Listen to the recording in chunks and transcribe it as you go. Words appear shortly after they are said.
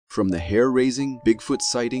From the hair-raising Bigfoot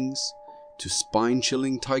sightings to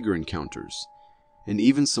spine-chilling tiger encounters, and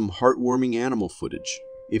even some heartwarming animal footage.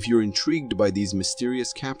 If you're intrigued by these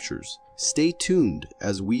mysterious captures, stay tuned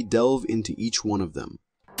as we delve into each one of them.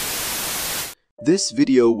 This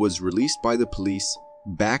video was released by the police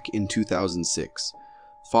back in 2006,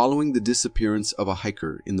 following the disappearance of a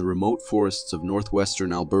hiker in the remote forests of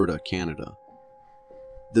northwestern Alberta, Canada.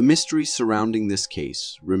 The mystery surrounding this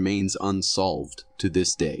case remains unsolved to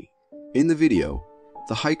this day. In the video,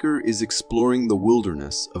 the hiker is exploring the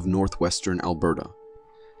wilderness of northwestern Alberta.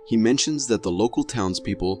 He mentions that the local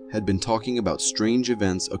townspeople had been talking about strange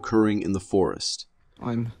events occurring in the forest.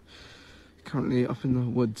 I'm currently up in the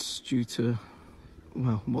woods due to,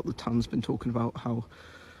 well, what the town's been talking about, how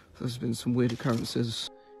there's been some weird occurrences.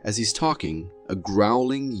 As he's talking, a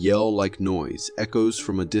growling, yell-like noise echoes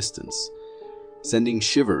from a distance, sending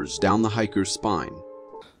shivers down the hiker's spine.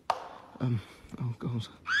 Oh God.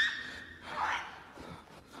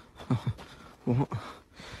 What?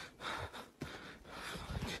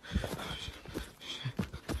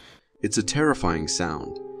 It's a terrifying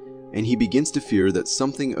sound, and he begins to fear that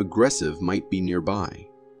something aggressive might be nearby.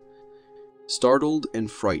 Startled and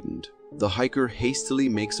frightened, the hiker hastily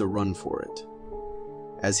makes a run for it.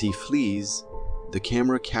 As he flees, the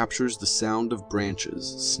camera captures the sound of branches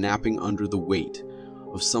snapping under the weight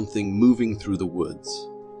of something moving through the woods.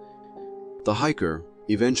 The hiker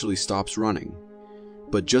eventually stops running,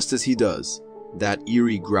 but just as he does, that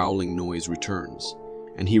eerie growling noise returns,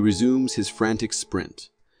 and he resumes his frantic sprint.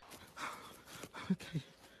 Okay,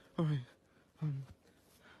 alright.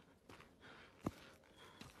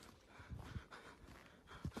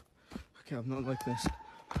 Okay, I'm not like this.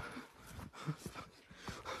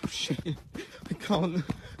 Oh, shit, I can't.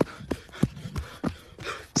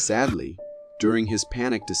 Sadly, during his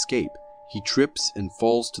panicked escape, he trips and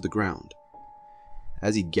falls to the ground.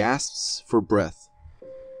 As he gasps for breath,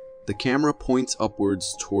 the camera points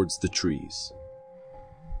upwards towards the trees.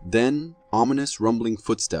 Then, ominous rumbling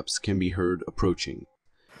footsteps can be heard approaching.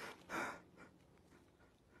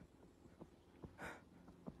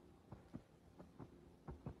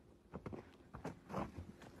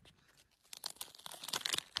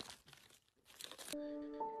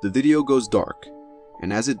 The video goes dark,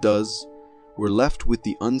 and as it does, we're left with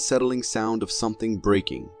the unsettling sound of something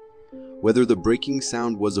breaking. Whether the breaking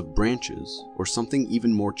sound was of branches or something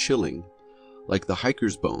even more chilling, like the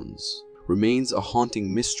hiker's bones, remains a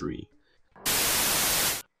haunting mystery.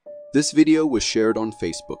 This video was shared on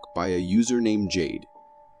Facebook by a user named Jade,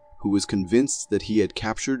 who was convinced that he had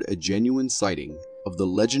captured a genuine sighting of the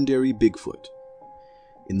legendary Bigfoot.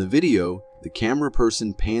 In the video, the camera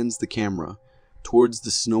person pans the camera towards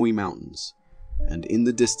the snowy mountains, and in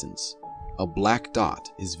the distance, a black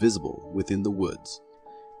dot is visible within the woods.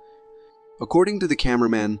 According to the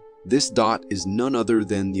cameraman, this dot is none other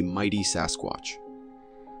than the mighty Sasquatch.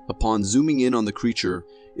 Upon zooming in on the creature,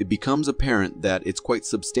 it becomes apparent that it's quite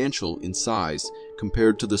substantial in size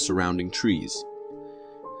compared to the surrounding trees.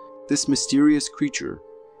 This mysterious creature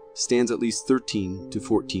stands at least 13 to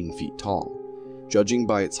 14 feet tall, judging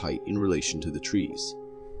by its height in relation to the trees.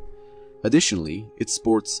 Additionally, it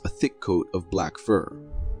sports a thick coat of black fur,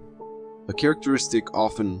 a characteristic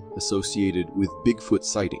often associated with Bigfoot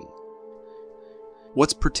sighting.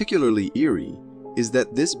 What's particularly eerie is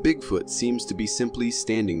that this Bigfoot seems to be simply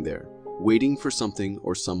standing there, waiting for something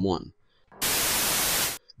or someone.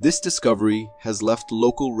 This discovery has left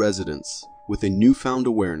local residents with a newfound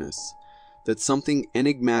awareness that something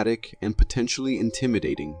enigmatic and potentially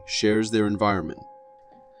intimidating shares their environment.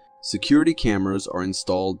 Security cameras are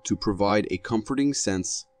installed to provide a comforting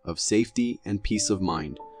sense of safety and peace of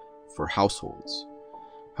mind for households.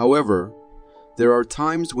 However, there are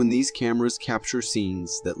times when these cameras capture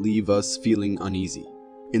scenes that leave us feeling uneasy.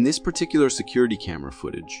 In this particular security camera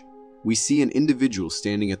footage, we see an individual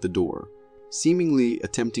standing at the door, seemingly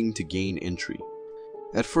attempting to gain entry.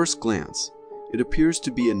 At first glance, it appears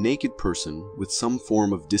to be a naked person with some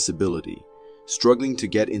form of disability, struggling to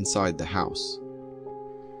get inside the house.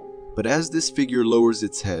 But as this figure lowers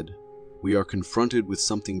its head, we are confronted with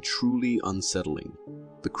something truly unsettling.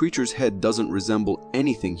 The creature's head doesn't resemble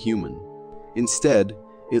anything human. Instead,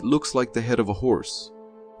 it looks like the head of a horse.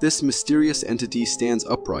 This mysterious entity stands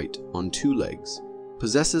upright on two legs,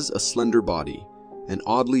 possesses a slender body, and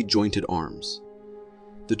oddly jointed arms.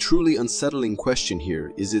 The truly unsettling question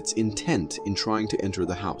here is its intent in trying to enter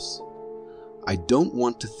the house. I don't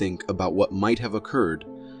want to think about what might have occurred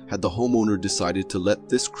had the homeowner decided to let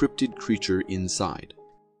this cryptid creature inside.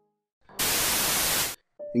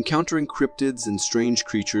 Encountering cryptids and strange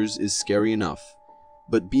creatures is scary enough,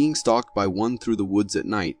 but being stalked by one through the woods at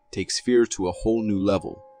night takes fear to a whole new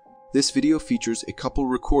level. This video features a couple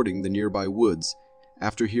recording the nearby woods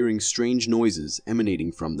after hearing strange noises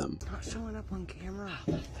emanating from them. Not showing up on camera.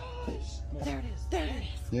 There it is. There it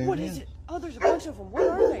is. What is it? Oh, there's a bunch of them. What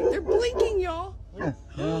are they? They're blinking, y'all. Yeah,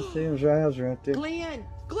 I see those eyes right there. Glenn!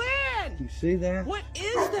 Glenn! You see that? What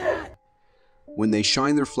is that? When they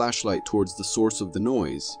shine their flashlight towards the source of the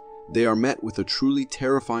noise, they are met with a truly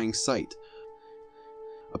terrifying sight.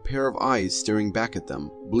 A pair of eyes staring back at them,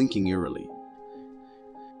 blinking eerily.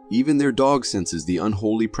 Even their dog senses the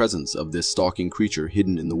unholy presence of this stalking creature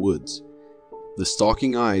hidden in the woods. The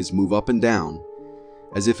stalking eyes move up and down,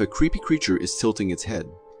 as if a creepy creature is tilting its head.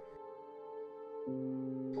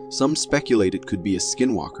 Some speculate it could be a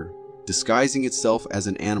skinwalker, disguising itself as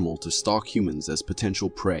an animal to stalk humans as potential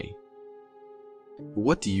prey.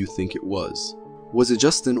 What do you think it was? Was it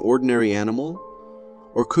just an ordinary animal?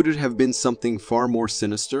 Or could it have been something far more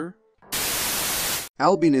sinister?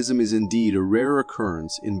 Albinism is indeed a rare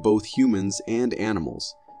occurrence in both humans and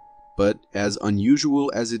animals, but as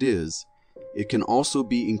unusual as it is, it can also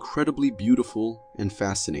be incredibly beautiful and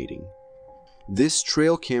fascinating. This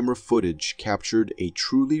trail camera footage captured a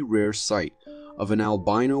truly rare sight of an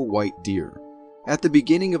albino white deer. At the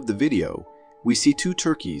beginning of the video, we see two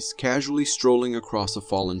turkeys casually strolling across a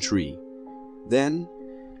fallen tree. Then,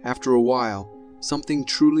 after a while, something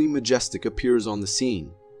truly majestic appears on the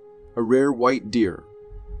scene. A rare white deer.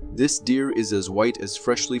 This deer is as white as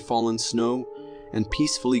freshly fallen snow and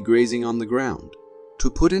peacefully grazing on the ground. To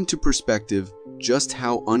put into perspective just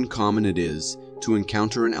how uncommon it is to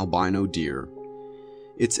encounter an albino deer,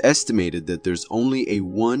 it's estimated that there's only a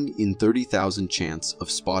 1 in 30,000 chance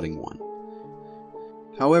of spotting one.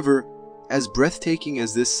 However, as breathtaking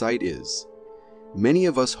as this sight is, many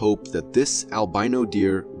of us hope that this albino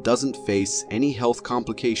deer doesn't face any health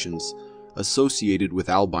complications associated with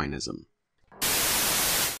albinism.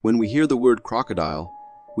 When we hear the word crocodile,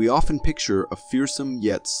 we often picture a fearsome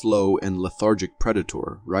yet slow and lethargic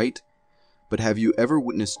predator, right? But have you ever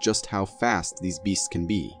witnessed just how fast these beasts can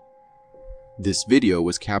be? This video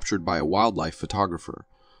was captured by a wildlife photographer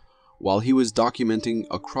while he was documenting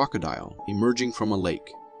a crocodile emerging from a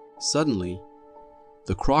lake. Suddenly,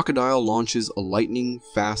 the crocodile launches a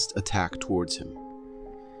lightning-fast attack towards him.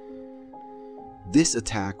 This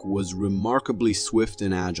attack was remarkably swift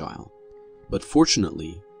and agile, but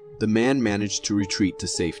fortunately, the man managed to retreat to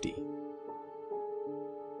safety.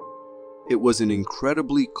 It was an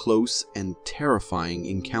incredibly close and terrifying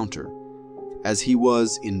encounter, as he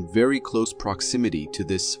was in very close proximity to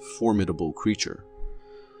this formidable creature.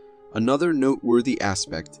 Another noteworthy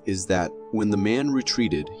aspect is that when the man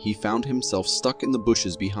retreated, he found himself stuck in the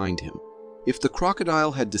bushes behind him. If the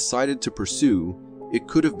crocodile had decided to pursue, it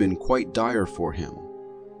could have been quite dire for him.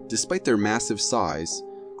 Despite their massive size,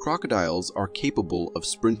 crocodiles are capable of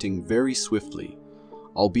sprinting very swiftly,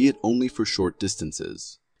 albeit only for short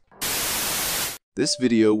distances. This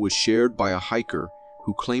video was shared by a hiker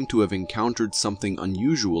who claimed to have encountered something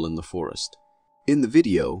unusual in the forest. In the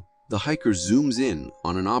video, the hiker zooms in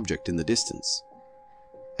on an object in the distance.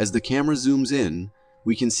 As the camera zooms in,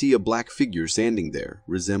 we can see a black figure standing there,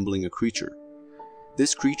 resembling a creature.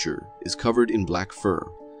 This creature is covered in black fur,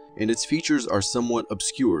 and its features are somewhat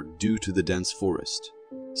obscured due to the dense forest.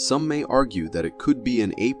 Some may argue that it could be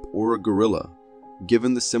an ape or a gorilla,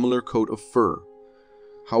 given the similar coat of fur.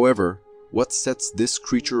 However, what sets this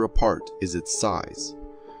creature apart is its size.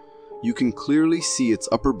 You can clearly see its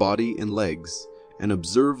upper body and legs, and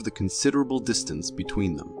observe the considerable distance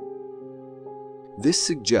between them. This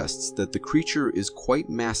suggests that the creature is quite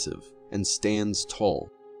massive and stands tall.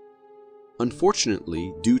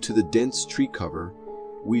 Unfortunately, due to the dense tree cover,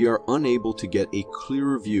 we are unable to get a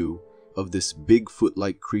clearer view of this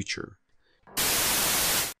Bigfoot-like creature.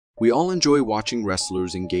 We all enjoy watching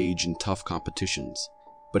wrestlers engage in tough competitions,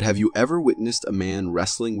 but have you ever witnessed a man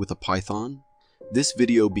wrestling with a python? This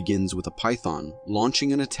video begins with a python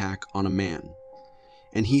launching an attack on a man,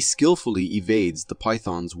 and he skillfully evades the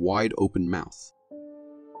python's wide open mouth.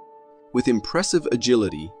 With impressive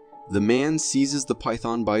agility, the man seizes the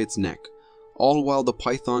python by its neck, all while the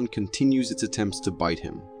python continues its attempts to bite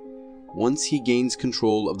him. Once he gains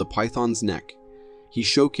control of the python's neck, he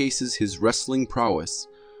showcases his wrestling prowess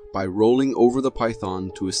by rolling over the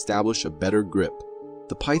python to establish a better grip.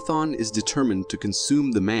 The python is determined to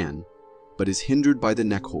consume the man, but is hindered by the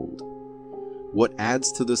neck hold. What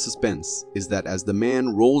adds to the suspense is that as the man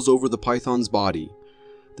rolls over the python's body,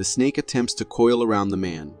 the snake attempts to coil around the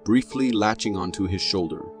man, briefly latching onto his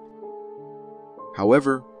shoulder.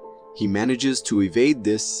 However, he manages to evade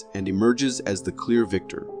this and emerges as the clear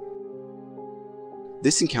victor.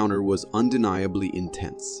 This encounter was undeniably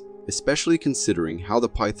intense, especially considering how the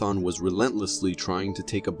python was relentlessly trying to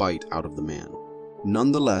take a bite out of the man.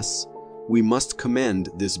 Nonetheless, we must commend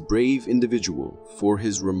this brave individual for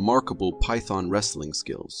his remarkable python wrestling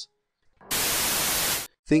skills.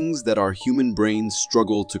 Things that our human brains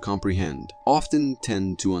struggle to comprehend often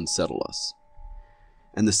tend to unsettle us.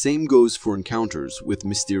 And the same goes for encounters with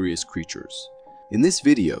mysterious creatures. In this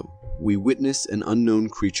video, we witness an unknown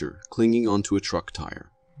creature clinging onto a truck tire,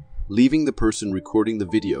 leaving the person recording the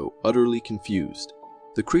video utterly confused.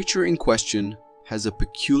 The creature in question has a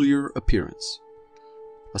peculiar appearance.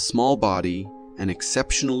 A small body, an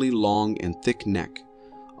exceptionally long and thick neck,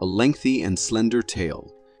 a lengthy and slender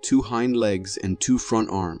tail, 2 hind legs and 2 front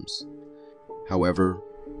arms. However,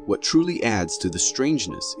 what truly adds to the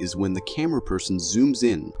strangeness is when the camera person zooms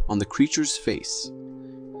in on the creature's face.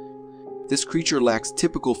 This creature lacks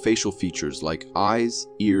typical facial features like eyes,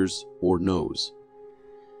 ears, or nose.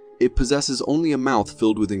 It possesses only a mouth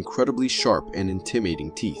filled with incredibly sharp and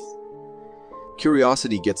intimidating teeth.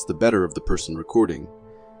 Curiosity gets the better of the person recording,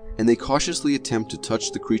 and they cautiously attempt to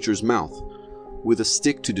touch the creature's mouth with a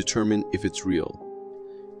stick to determine if it's real.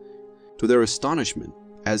 To their astonishment,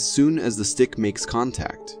 as soon as the stick makes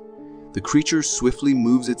contact, the creature swiftly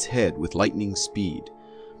moves its head with lightning speed,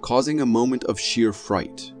 causing a moment of sheer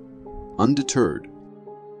fright. Undeterred,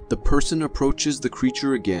 the person approaches the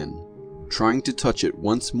creature again, trying to touch it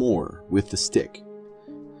once more with the stick.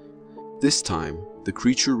 This time, the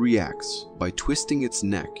creature reacts by twisting its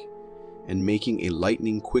neck and making a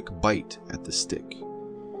lightning-quick bite at the stick.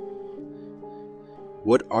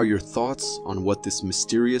 What are your thoughts on what this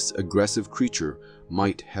mysterious, aggressive creature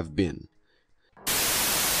might have been?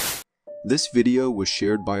 This video was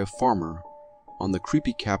shared by a farmer on the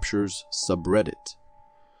Creepy Captures subreddit,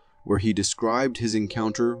 where he described his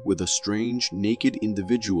encounter with a strange, naked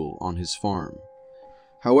individual on his farm.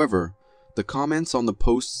 However, the comments on the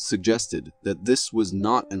post suggested that this was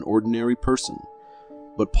not an ordinary person,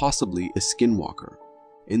 but possibly a skinwalker.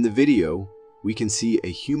 In the video, we can see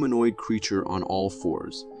a humanoid creature on all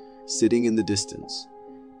fours, sitting in the distance.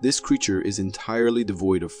 This creature is entirely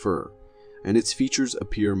devoid of fur, and its features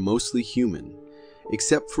appear mostly human,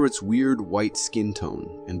 except for its weird white skin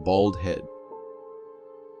tone and bald head.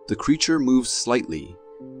 The creature moves slightly,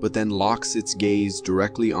 but then locks its gaze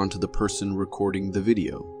directly onto the person recording the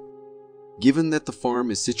video. Given that the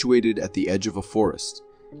farm is situated at the edge of a forest,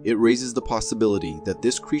 it raises the possibility that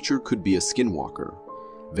this creature could be a skinwalker,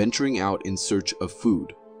 venturing out in search of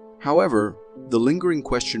food. However, the lingering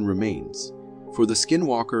question remains, for the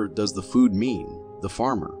skinwalker, does the food mean the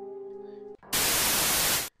farmer?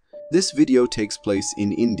 This video takes place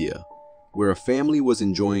in India, where a family was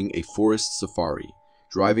enjoying a forest safari,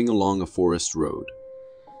 driving along a forest road.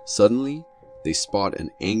 Suddenly, they spot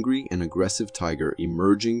an angry and aggressive tiger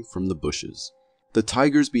emerging from the bushes. The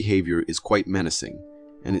tiger's behavior is quite menacing,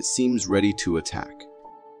 and it seems ready to attack.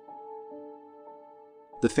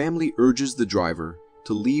 The family urges the driver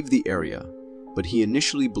to leave the area, but he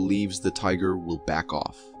initially believes the tiger will back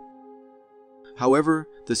off. However,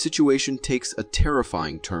 the situation takes a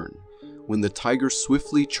terrifying turn when the tiger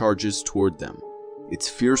swiftly charges toward them. Its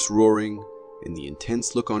fierce roaring and the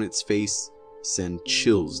intense look on its face send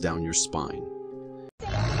chills down your spine.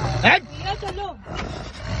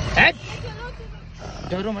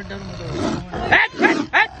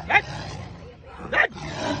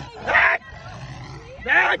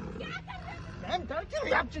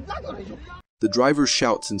 The driver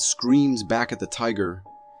shouts and screams back at the tiger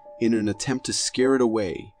in an attempt to scare it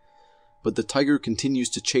away, but the tiger continues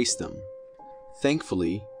to chase them.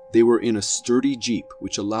 Thankfully, they were in a sturdy jeep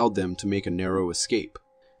which allowed them to make a narrow escape.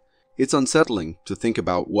 It's unsettling to think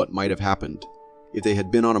about what might have happened if they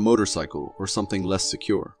had been on a motorcycle or something less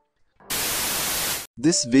secure.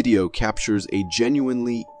 This video captures a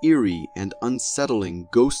genuinely eerie and unsettling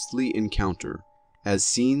ghostly encounter as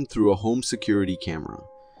seen through a home security camera.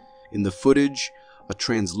 In the footage, a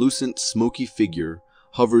translucent, smoky figure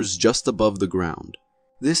hovers just above the ground.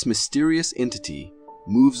 This mysterious entity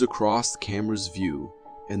moves across the camera's view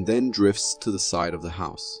and then drifts to the side of the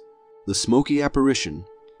house. The smoky apparition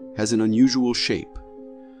has an unusual shape,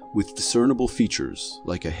 with discernible features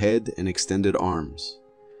like a head and extended arms.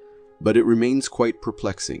 But it remains quite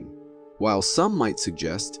perplexing. While some might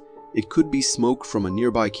suggest it could be smoke from a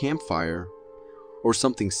nearby campfire or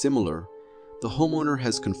something similar, the homeowner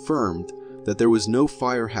has confirmed that there was no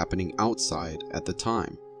fire happening outside at the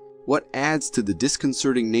time. What adds to the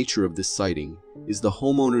disconcerting nature of this sighting is the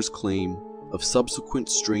homeowner's claim of subsequent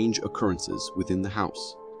strange occurrences within the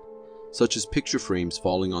house, such as picture frames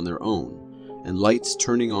falling on their own and lights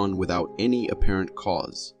turning on without any apparent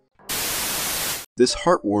cause. This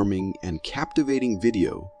heartwarming and captivating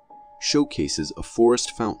video showcases a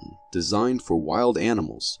forest fountain designed for wild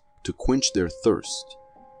animals to quench their thirst.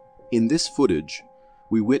 In this footage,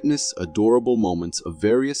 we witness adorable moments of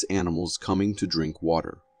various animals coming to drink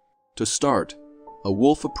water. To start, a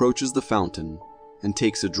wolf approaches the fountain and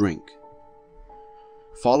takes a drink.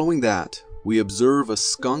 Following that, we observe a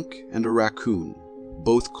skunk and a raccoon,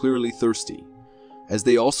 both clearly thirsty, as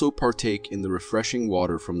they also partake in the refreshing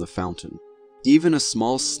water from the fountain. Even a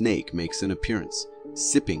small snake makes an appearance,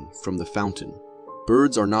 sipping from the fountain.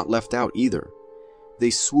 Birds are not left out either. They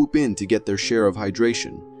swoop in to get their share of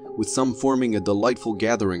hydration, with some forming a delightful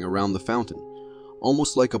gathering around the fountain,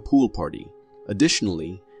 almost like a pool party.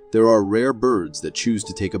 Additionally, there are rare birds that choose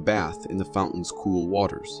to take a bath in the fountain's cool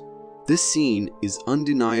waters. This scene is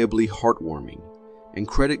undeniably heartwarming, and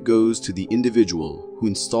credit goes to the individual who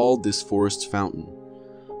installed this forest fountain,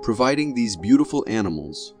 providing these beautiful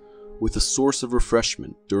animals with a source of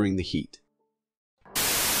refreshment during the heat.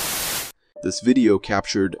 This video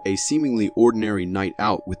captured a seemingly ordinary night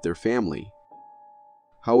out with their family.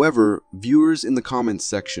 However, viewers in the comments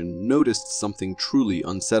section noticed something truly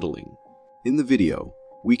unsettling. In the video,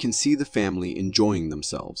 we can see the family enjoying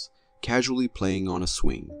themselves, casually playing on a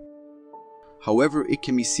swing. However, it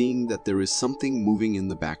can be seen that there is something moving in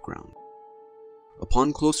the background.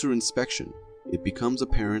 Upon closer inspection, it becomes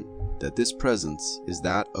apparent that this presence is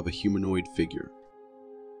that of a humanoid figure.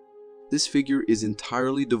 This figure is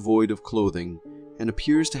entirely devoid of clothing and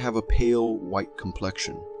appears to have a pale white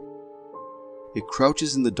complexion. It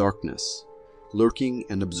crouches in the darkness, lurking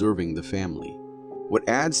and observing the family. What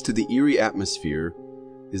adds to the eerie atmosphere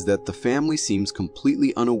is that the family seems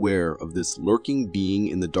completely unaware of this lurking being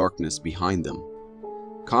in the darkness behind them.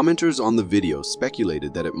 Commenters on the video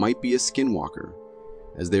speculated that it might be a skinwalker,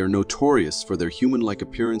 as they are notorious for their human-like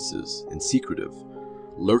appearances and secretive,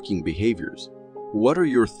 lurking behaviors. What are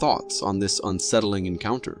your thoughts on this unsettling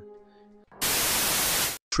encounter?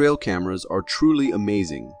 Trail cameras are truly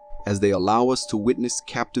amazing, as they allow us to witness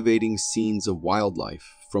captivating scenes of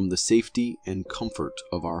wildlife from the safety and comfort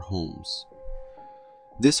of our homes.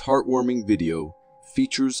 This heartwarming video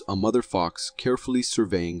features a mother fox carefully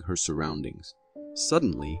surveying her surroundings.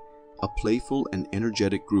 Suddenly, a playful and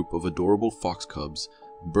energetic group of adorable fox cubs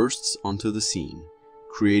bursts onto the scene,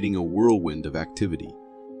 creating a whirlwind of activity.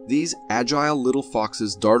 These agile little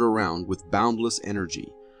foxes dart around with boundless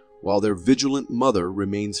energy, while their vigilant mother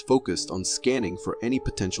remains focused on scanning for any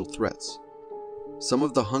potential threats. Some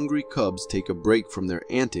of the hungry cubs take a break from their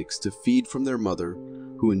antics to feed from their mother,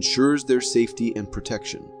 who ensures their safety and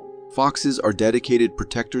protection. Foxes are dedicated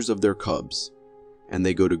protectors of their cubs, and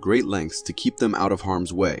they go to great lengths to keep them out of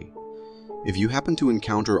harm's way. If you happen to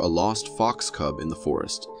encounter a lost fox cub in the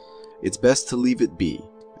forest, it's best to leave it be,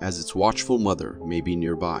 as its watchful mother may be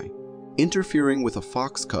nearby. Interfering with a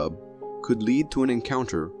fox cub could lead to an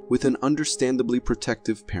encounter with an understandably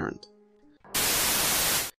protective parent.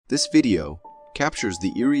 This video captures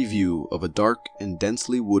the eerie view of a dark and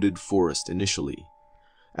densely wooded forest initially.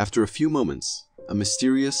 After a few moments, a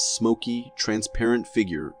mysterious, smoky, transparent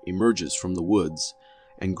figure emerges from the woods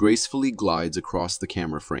and gracefully glides across the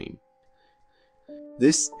camera frame.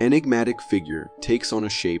 This enigmatic figure takes on a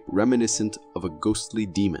shape reminiscent of a ghostly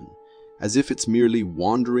demon, as if it's merely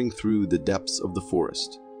wandering through the depths of the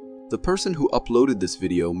forest. The person who uploaded this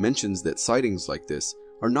video mentions that sightings like this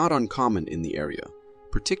are not uncommon in the area,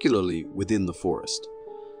 particularly within the forest.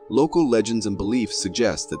 Local legends and beliefs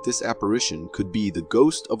suggest that this apparition could be the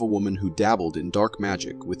ghost of a woman who dabbled in dark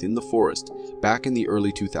magic within the forest back in the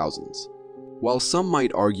early 2000s. While some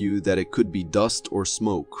might argue that it could be dust or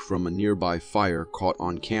smoke from a nearby fire caught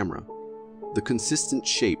on camera, the consistent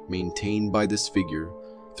shape maintained by this figure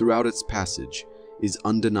throughout its passage is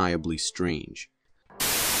undeniably strange.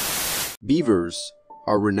 Beavers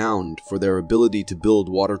are renowned for their ability to build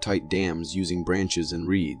watertight dams using branches and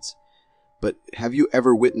reeds. But have you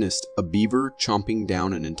ever witnessed a beaver chomping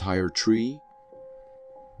down an entire tree?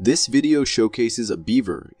 This video showcases a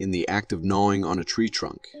beaver in the act of gnawing on a tree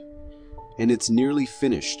trunk, and it's nearly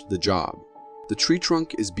finished the job. The tree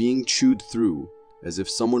trunk is being chewed through as if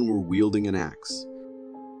someone were wielding an axe.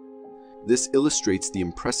 This illustrates the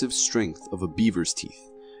impressive strength of a beaver's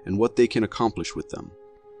teeth and what they can accomplish with them.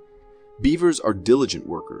 Beavers are diligent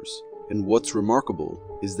workers, and what's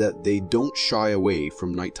remarkable is that they don't shy away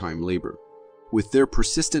from nighttime labor. With their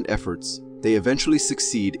persistent efforts, they eventually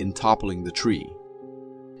succeed in toppling the tree.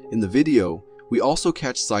 In the video, we also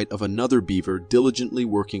catch sight of another beaver diligently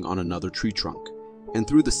working on another tree trunk, and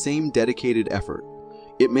through the same dedicated effort,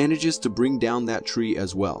 it manages to bring down that tree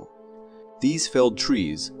as well. These felled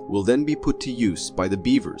trees will then be put to use by the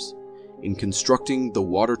beavers in constructing the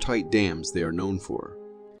watertight dams they are known for.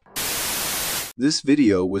 This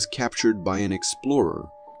video was captured by an explorer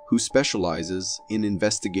who specializes in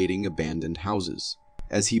investigating abandoned houses.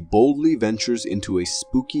 As he boldly ventures into a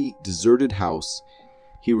spooky, deserted house,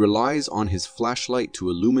 he relies on his flashlight to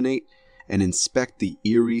illuminate and inspect the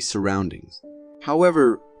eerie surroundings.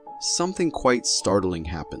 However, something quite startling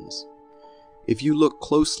happens. If you look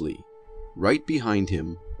closely, right behind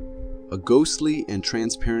him, a ghostly and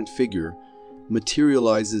transparent figure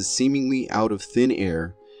materializes seemingly out of thin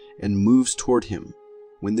air and moves toward him.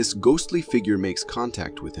 When this ghostly figure makes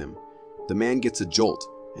contact with him, the man gets a jolt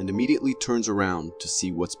and immediately turns around to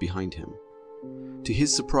see what's behind him. To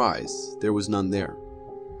his surprise, there was none there.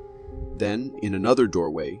 Then, in another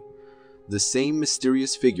doorway, the same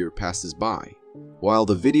mysterious figure passes by. While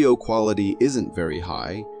the video quality isn't very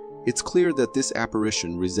high, it's clear that this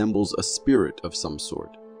apparition resembles a spirit of some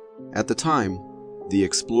sort. At the time, the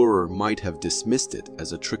explorer might have dismissed it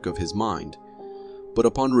as a trick of his mind, but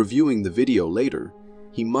upon reviewing the video later,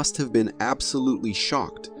 he must have been absolutely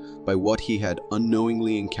shocked by what he had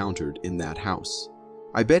unknowingly encountered in that house.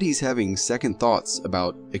 I bet he's having second thoughts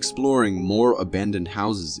about exploring more abandoned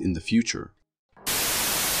houses in the future.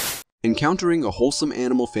 Encountering a wholesome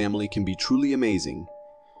animal family can be truly amazing,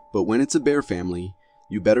 but when it's a bear family,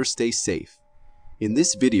 you better stay safe. In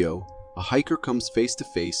this video, a hiker comes face to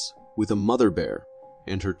face with a mother bear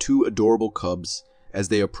and her two adorable cubs as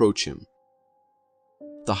they approach him.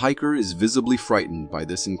 The hiker is visibly frightened by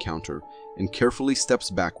this encounter and carefully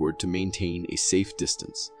steps backward to maintain a safe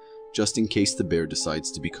distance, just in case the bear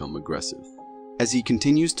decides to become aggressive. As he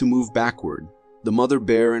continues to move backward, the mother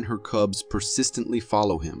bear and her cubs persistently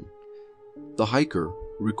follow him. The hiker,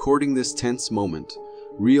 recording this tense moment,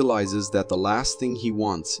 realizes that the last thing he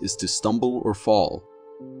wants is to stumble or fall,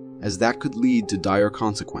 as that could lead to dire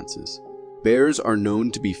consequences. Bears are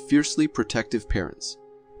known to be fiercely protective parents,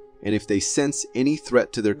 and if they sense any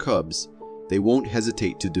threat to their cubs, they won't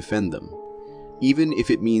hesitate to defend them, even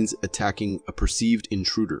if it means attacking a perceived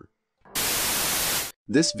intruder.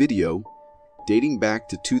 This video, dating back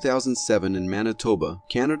to 2007 in Manitoba,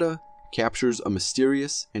 Canada, captures a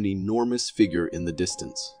mysterious and enormous figure in the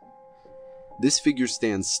distance. This figure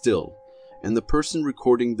stands still, and the person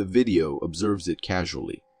recording the video observes it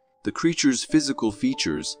casually. The creature's physical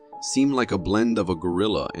features seem like a blend of a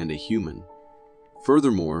gorilla and a human.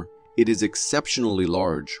 Furthermore, it is exceptionally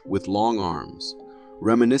large with long arms,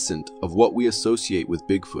 reminiscent of what we associate with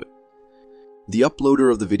Bigfoot. The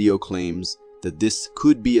uploader of the video claims that this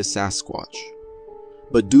could be a Sasquatch,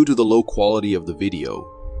 but due to the low quality of the video,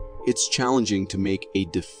 it's challenging to make a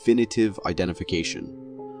definitive identification.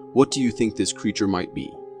 What do you think this creature might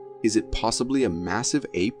be? Is it possibly a massive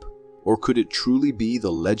ape, or could it truly be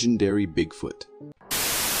the legendary Bigfoot?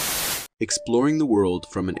 Exploring the world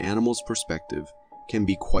from an animal's perspective can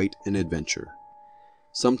be quite an adventure.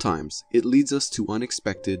 Sometimes it leads us to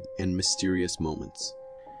unexpected and mysterious moments.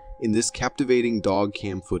 In this captivating dog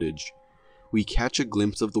cam footage, we catch a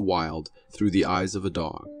glimpse of the wild through the eyes of a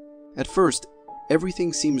dog. At first,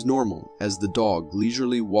 everything seems normal as the dog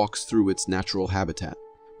leisurely walks through its natural habitat.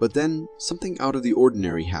 But then, something out of the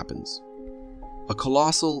ordinary happens. A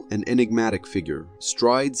colossal and enigmatic figure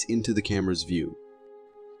strides into the camera's view.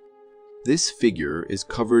 This figure is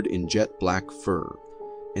covered in jet black fur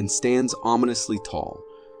and stands ominously tall.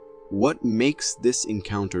 What makes this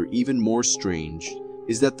encounter even more strange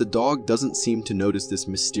is that the dog doesn't seem to notice this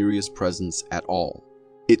mysterious presence at all.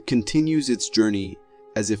 It continues its journey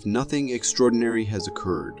as if nothing extraordinary has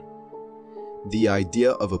occurred. The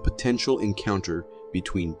idea of a potential encounter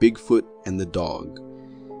between Bigfoot and the dog,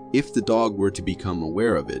 if the dog were to become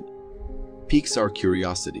aware of it, piques our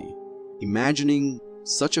curiosity. Imagining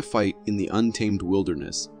such a fight in the untamed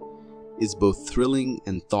wilderness is both thrilling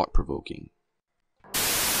and thought-provoking.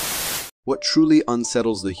 What truly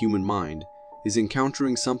unsettles the human mind is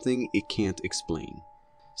encountering something it can't explain.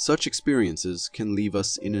 Such experiences can leave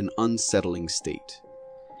us in an unsettling state.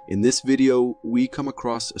 In this video, we come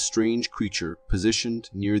across a strange creature positioned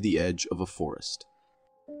near the edge of a forest.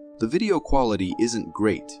 The video quality isn't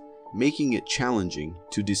great, making it challenging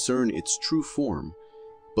to discern its true form,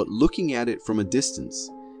 but looking at it from a distance,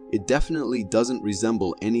 it definitely doesn't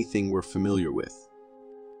resemble anything we're familiar with.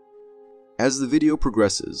 As the video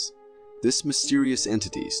progresses, this mysterious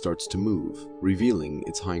entity starts to move, revealing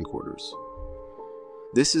its hindquarters.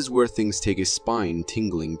 This is where things take a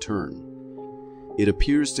spine-tingling turn. It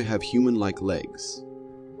appears to have human-like legs.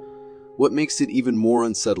 What makes it even more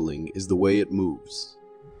unsettling is the way it moves.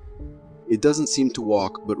 It doesn't seem to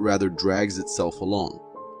walk, but rather drags itself along.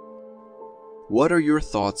 What are your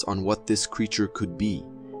thoughts on what this creature could be?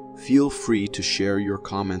 Feel free to share your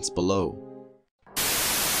comments below.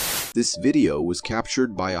 This video was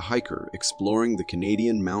captured by a hiker exploring the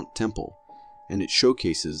Canadian Mount Temple, and it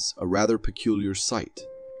showcases a rather peculiar sight.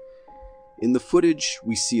 In the footage,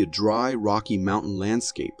 we see a dry, rocky mountain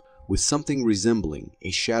landscape with something resembling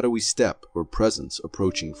a shadowy step or presence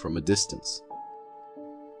approaching from a distance.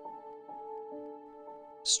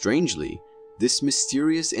 Strangely, this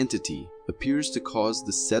mysterious entity appears to cause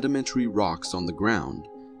the sedimentary rocks on the ground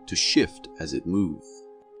to shift as it moves.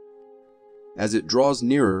 As it draws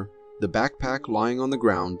nearer, the backpack lying on the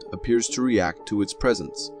ground appears to react to its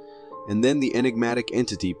presence, and then the enigmatic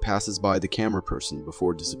entity passes by the camera person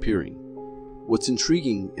before disappearing. What's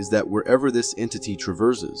intriguing is that wherever this entity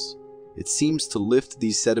traverses, it seems to lift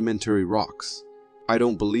these sedimentary rocks. I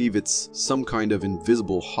don't believe it's some kind of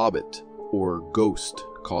invisible hobbit or ghost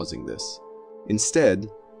causing this. Instead,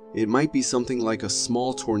 it might be something like a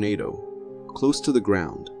small tornado, close to the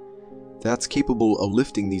ground, that's capable of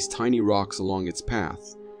lifting these tiny rocks along its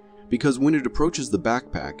path, because when it approaches the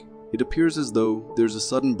backpack, it appears as though there's a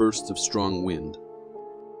sudden burst of strong wind.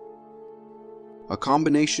 A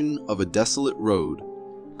combination of a desolate road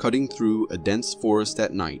cutting through a dense forest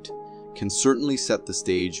at night can certainly set the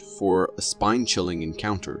stage for a spine-chilling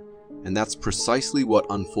encounter, and that's precisely what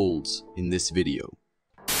unfolds in this video.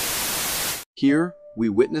 Here, we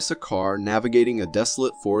witness a car navigating a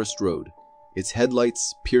desolate forest road, its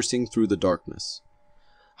headlights piercing through the darkness.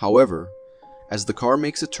 However, as the car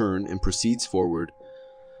makes a turn and proceeds forward,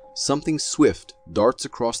 something swift darts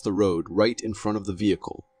across the road right in front of the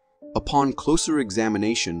vehicle. Upon closer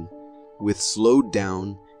examination, with slowed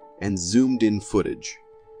down and zoomed in footage,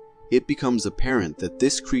 it becomes apparent that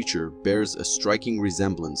this creature bears a striking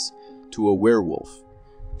resemblance to a werewolf,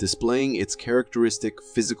 displaying its characteristic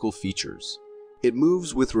physical features. It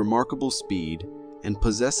moves with remarkable speed and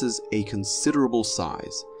possesses a considerable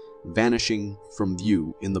size, vanishing from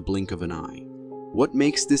view in the blink of an eye. What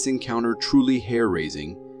makes this encounter truly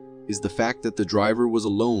hair-raising is the fact that the driver was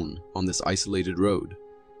alone on this isolated road.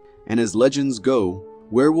 And as legends go,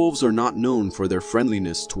 werewolves are not known for their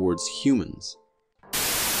friendliness towards humans.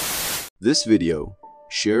 This video,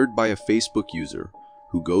 shared by a Facebook user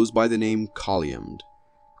who goes by the name Colliamed,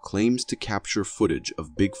 claims to capture footage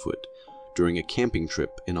of Bigfoot during a camping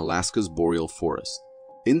trip in Alaska's boreal forest.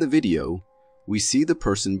 In the video, we see the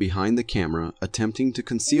person behind the camera attempting to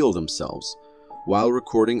conceal themselves while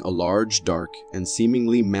recording a large, dark, and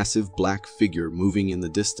seemingly massive black figure moving in the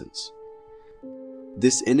distance.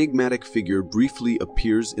 This enigmatic figure briefly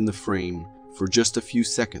appears in the frame for just a few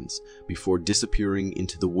seconds before disappearing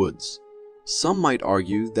into the woods. Some might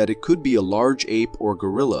argue that it could be a large ape or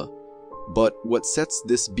gorilla, but what sets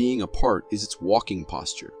this being apart is its walking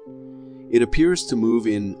posture. It appears to move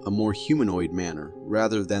in a more humanoid manner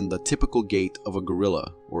rather than the typical gait of a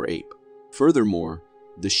gorilla or ape. Furthermore,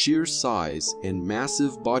 the sheer size and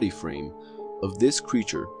massive body frame of this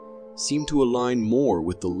creature seem to align more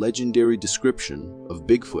with the legendary description of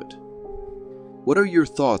Bigfoot. What are your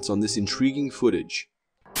thoughts on this intriguing footage?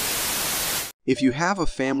 If you have a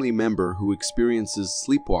family member who experiences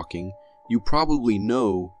sleepwalking, you probably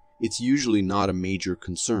know it's usually not a major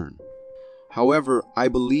concern. However, I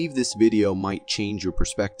believe this video might change your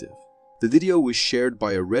perspective. The video was shared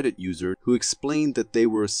by a Reddit user who explained that they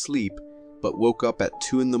were asleep but woke up at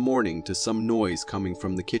 2 in the morning to some noise coming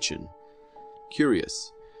from the kitchen.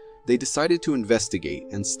 Curious, they decided to investigate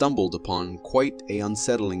and stumbled upon quite an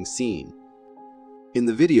unsettling scene. In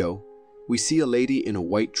the video, we see a lady in a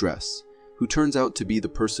white dress who turns out to be the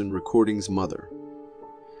person recording's mother.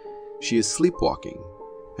 She is sleepwalking,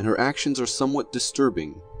 and her actions are somewhat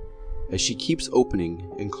disturbing as she keeps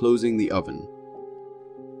opening and closing the oven.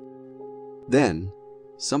 Then,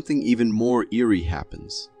 something even more eerie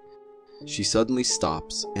happens. She suddenly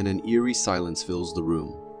stops and an eerie silence fills the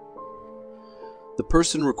room. The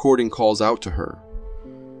person recording calls out to her,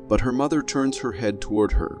 but her mother turns her head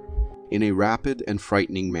toward her in a rapid and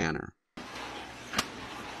frightening manner.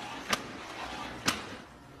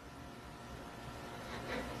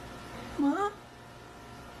 Mom?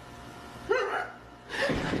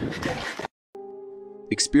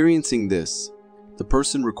 Experiencing this, the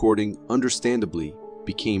person recording understandably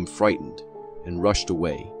became frightened and rushed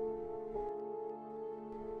away.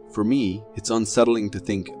 For me, it's unsettling to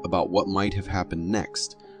think about what might have happened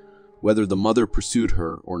next, whether the mother pursued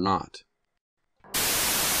her or not.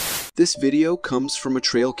 This video comes from a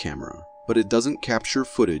trail camera, but it doesn't capture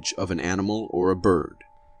footage of an animal or a bird.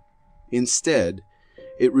 Instead,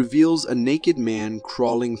 it reveals a naked man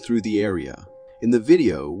crawling through the area. In the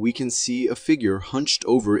video, we can see a figure hunched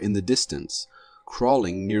over in the distance,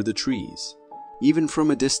 crawling near the trees. Even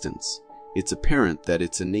from a distance, it's apparent that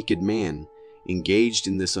it's a naked man engaged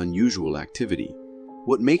in this unusual activity.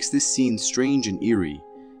 What makes this scene strange and eerie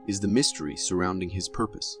is the mystery surrounding his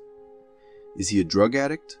purpose. Is he a drug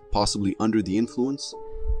addict, possibly under the influence,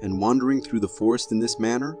 and wandering through the forest in this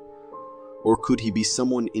manner? Or could he be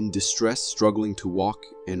someone in distress struggling to walk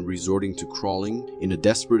and resorting to crawling in a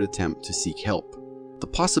desperate attempt to seek help? The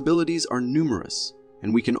possibilities are numerous,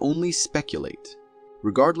 and we can only speculate.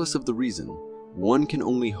 Regardless of the reason, one can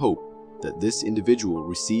only hope that this individual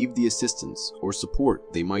received the assistance or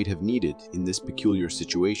support they might have needed in this peculiar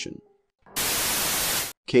situation.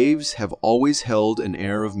 Caves have always held an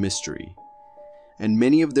air of mystery, and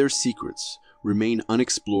many of their secrets remain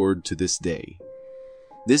unexplored to this day.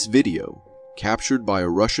 This video, captured by a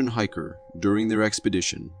Russian hiker during their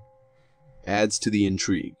expedition, adds to the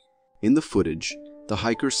intrigue. In the footage, the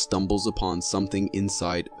hiker stumbles upon something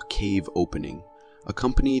inside a cave opening,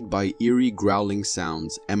 accompanied by eerie growling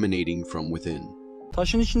sounds emanating from within.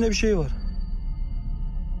 Taşın içinde bir şey var.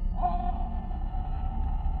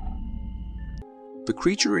 The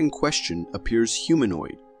creature in question appears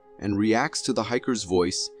humanoid and reacts to the hiker's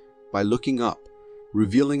voice by looking up,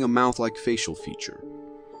 revealing a mouth-like facial feature.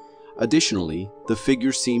 Additionally, the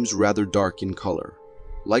figure seems rather dark in color,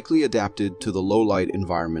 likely adapted to the low-light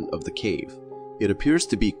environment of the cave. It appears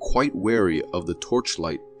to be quite wary of the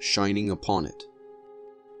torchlight shining upon it.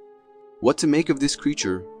 What to make of this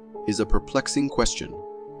creature is a perplexing question.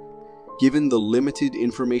 Given the limited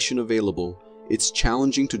information available, it's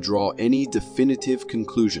challenging to draw any definitive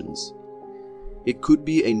conclusions. It could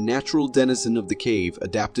be a natural denizen of the cave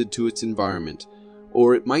adapted to its environment,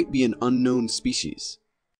 or it might be an unknown species.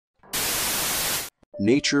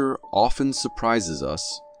 Nature often surprises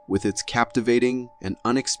us with its captivating and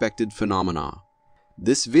unexpected phenomena.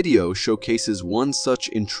 This video showcases one such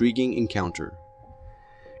intriguing encounter.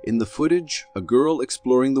 In the footage, a girl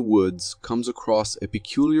exploring the woods comes across a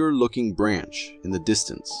peculiar-looking branch in the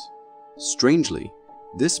distance. Strangely,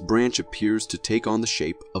 this branch appears to take on the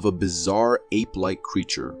shape of a bizarre ape-like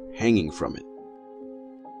creature hanging from it.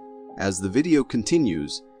 As the video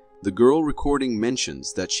continues, the girl recording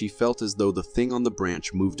mentions that she felt as though the thing on the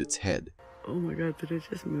branch moved its head. Oh my god, did it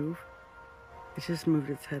just move? It just moved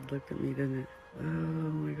its head, looked at me, didn't it? Oh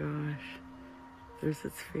my gosh. There's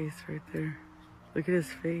its face right there. Look at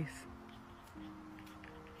his face.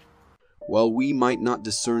 While we might not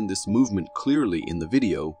discern this movement clearly in the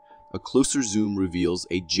video, a closer zoom reveals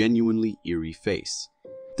a genuinely eerie face.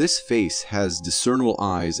 This face has discernible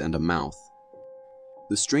eyes and a mouth.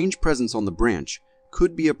 The strange presence on the branch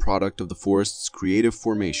could be a product of the forest's creative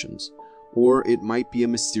formations, or it might be a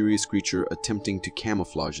mysterious creature attempting to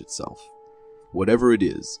camouflage itself. Whatever it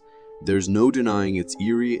is, there's no denying its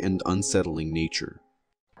eerie and unsettling nature.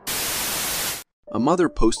 A mother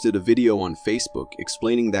posted a video on Facebook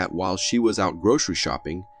explaining that while she was out grocery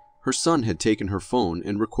shopping, her son had taken her phone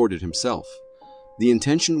and recorded himself. The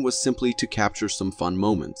intention was simply to capture some fun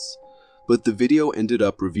moments, but the video ended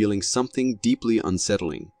up revealing something deeply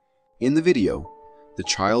unsettling. In the video, the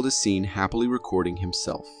child is seen happily recording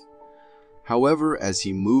himself. However, as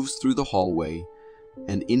he moves through the hallway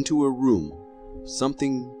and into a room,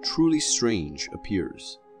 something truly strange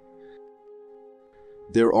appears.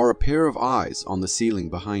 There are a pair of eyes on the ceiling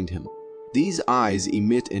behind him. These eyes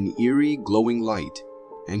emit an eerie, glowing light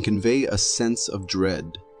and convey a sense of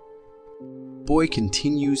dread. The boy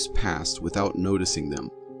continues past without noticing them.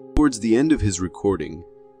 Towards the end of his recording,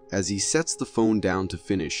 as he sets the phone down to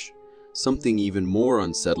finish, something even more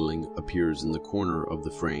unsettling appears in the corner of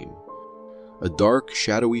the frame. A dark,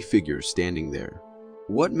 shadowy figure standing there.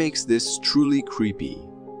 What makes this truly creepy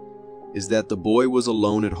is that the boy was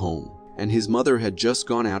alone at home, and his mother had just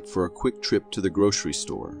gone out for a quick trip to the grocery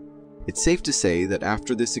store. It's safe to say that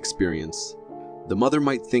after this experience, the mother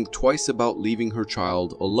might think twice about leaving her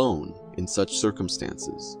child alone in such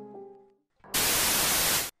circumstances.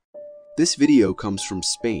 This video comes from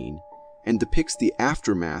Spain and depicts the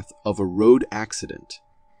aftermath of a road accident.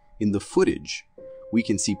 In the footage, we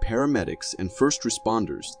can see paramedics and first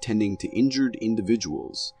responders tending to injured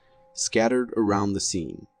individuals scattered around the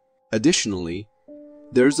scene. Additionally,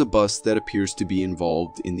 there's a bus that appears to be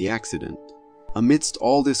involved in the accident. Amidst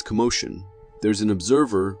all this commotion, there's an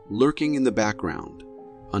observer lurking in the background,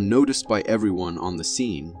 unnoticed by everyone on the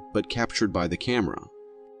scene, but captured by the camera.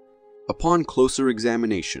 Upon closer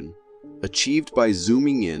examination, achieved by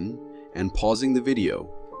zooming in and pausing the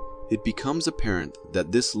video, it becomes apparent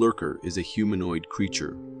that this lurker is a humanoid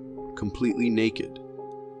creature, completely naked.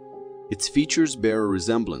 Its features bear a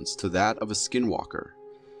resemblance to that of a skinwalker,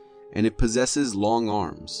 and it possesses long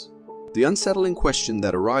arms. The unsettling question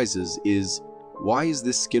that arises is, why is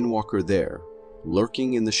this skinwalker there,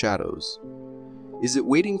 lurking in the shadows? Is it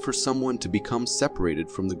waiting for someone to become separated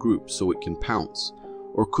from the group so it can pounce,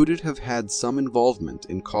 Or could it have had some involvement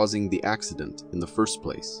in causing the accident in the first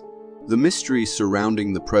place? The mystery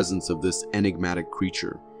surrounding the presence of this enigmatic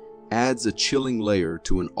creature adds a chilling layer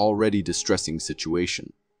to an already distressing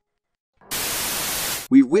situation.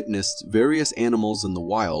 We've witnessed various animals in the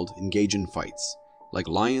wild engage in fights, like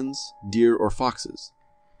lions, deer, or foxes.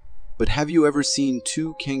 But have you ever seen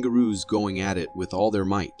two kangaroos going at it with all their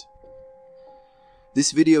might?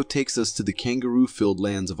 This video takes us to the kangaroo-filled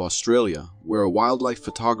lands of Australia, where a wildlife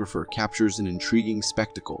photographer captures an intriguing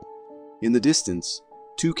spectacle. In the distance,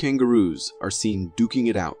 two kangaroos are seen duking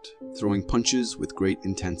it out, throwing punches with great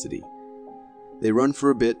intensity. They run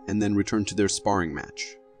for a bit and then return to their sparring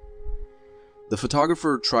match. The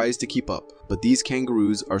photographer tries to keep up, but these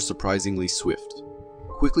kangaroos are surprisingly swift,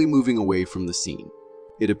 quickly moving away from the scene.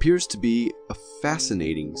 It appears to be a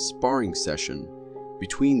fascinating sparring session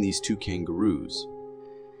between these two kangaroos.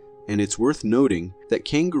 And it's worth noting that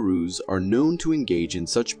kangaroos are known to engage in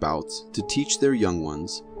such bouts to teach their young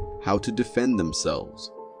ones how to defend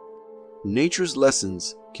themselves. Nature's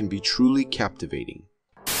lessons can be truly captivating.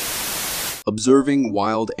 Observing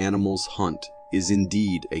wild animals hunt is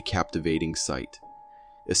indeed a captivating sight,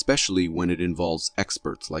 especially when it involves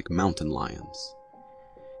experts like mountain lions.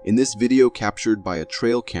 In this video captured by a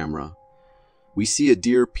trail camera, we see a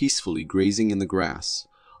deer peacefully grazing in the grass,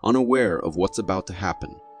 unaware of what's about to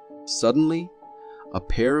happen. Suddenly, a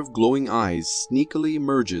pair of glowing eyes sneakily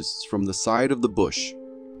emerges from the side of the bush.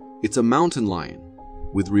 It's a mountain lion.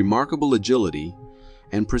 With remarkable agility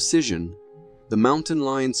and precision, the mountain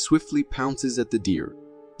lion swiftly pounces at the deer,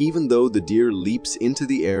 even though the deer leaps into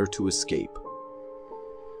the air to escape.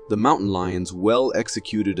 The mountain lion's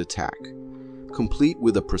well-executed attack, complete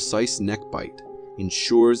with a precise neck bite,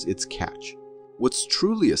 ensures its catch. What's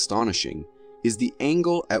truly astonishing is the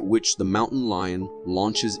angle at which the mountain lion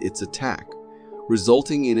launches its attack,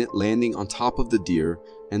 resulting in it landing on top of the deer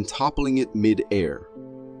and toppling it mid-air.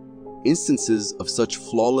 Instances of such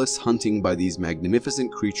flawless hunting by these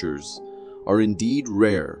magnificent creatures are indeed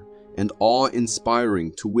rare and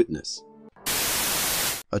awe-inspiring to witness.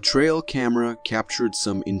 A trail camera captured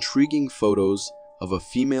some intriguing photos of a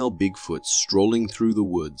female Bigfoot strolling through the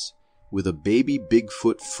woods, with a baby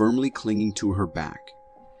Bigfoot firmly clinging to her back.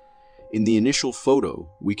 In the initial photo,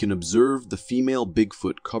 we can observe the female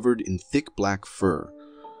Bigfoot covered in thick black fur,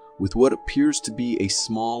 with what appears to be a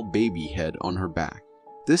small baby head on her back.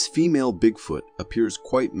 This female Bigfoot appears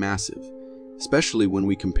quite massive, especially when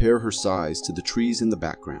we compare her size to the trees in the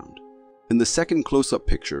background. In the second close-up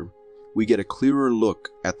picture, we get a clearer look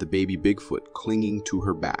at the baby Bigfoot clinging to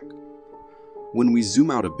her back. When we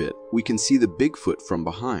zoom out a bit, we can see the Bigfoot from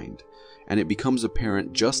behind, and it becomes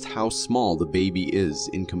apparent just how small the baby is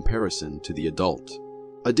in comparison to the adult.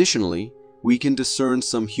 Additionally, we can discern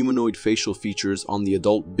some humanoid facial features on the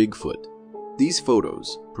adult Bigfoot. These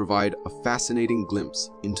photos provide a fascinating glimpse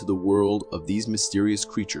into the world of these mysterious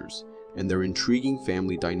creatures and their intriguing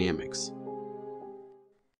family dynamics.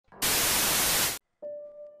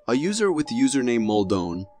 A user with the username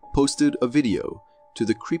Muldone posted a video to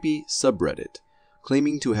the Creepy subreddit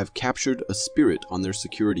claiming to have captured a spirit on their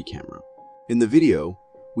security camera. In the video,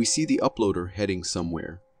 we see the uploader heading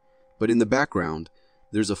somewhere, but in the background,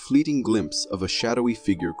 there's a fleeting glimpse of a shadowy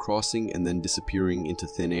figure crossing and then disappearing into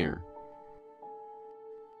thin air.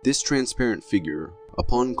 This transparent figure,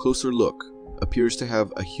 upon closer look, appears to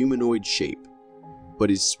have a humanoid shape,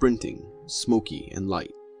 but is sprinting, smoky, and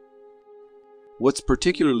light. What's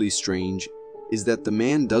particularly strange is that the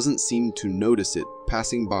man doesn't seem to notice it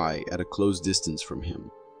passing by at a close distance from him.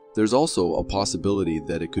 There's also a possibility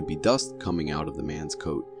that it could be dust coming out of the man's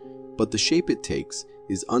coat, but the shape it takes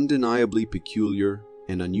is undeniably peculiar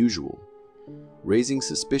and unusual, raising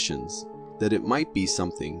suspicions that it might be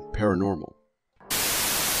something paranormal.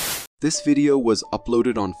 This video was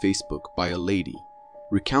uploaded on Facebook by a lady,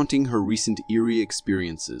 recounting her recent eerie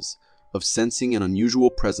experiences of sensing an unusual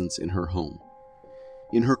presence in her home.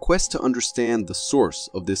 In her quest to understand the source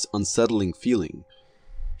of this unsettling feeling,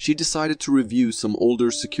 she decided to review some older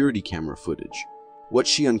security camera footage. What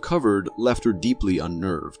she uncovered left her deeply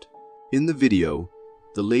unnerved. In the video,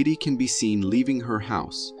 the lady can be seen leaving her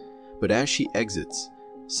house, but as she exits,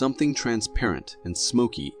 something transparent and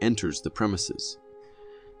smoky enters the premises.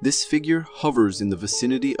 This figure hovers in the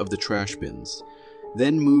vicinity of the trash bins,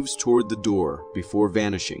 then moves toward the door before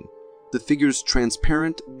vanishing. The figure's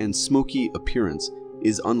transparent and smoky appearance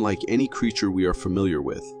is unlike any creature we are familiar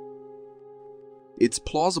with. It's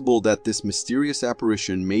plausible that this mysterious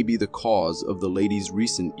apparition may be the cause of the lady's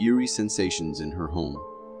recent eerie sensations in her home.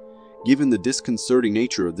 Given the disconcerting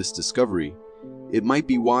nature of this discovery, it might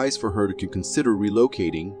be wise for her to consider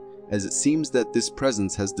relocating as it seems that this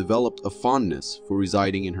presence has developed a fondness for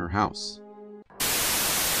residing in her house.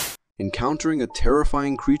 Encountering a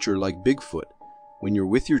terrifying creature like Bigfoot when you're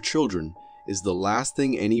with your children is the last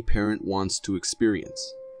thing any parent wants to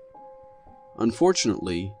experience.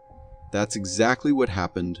 Unfortunately, that's exactly what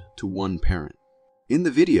happened to one parent. In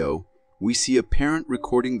the video, we see a parent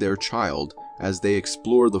recording their child as they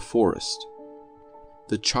explore the forest.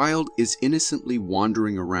 The child is innocently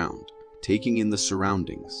wandering around, taking in the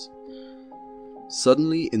surroundings.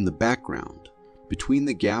 Suddenly, in the background, between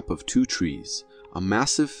the gap of two trees, a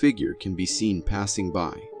massive figure can be seen passing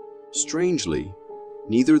by. Strangely,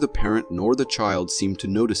 neither the parent nor the child seem to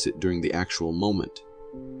notice it during the actual moment,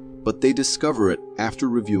 but they discover it after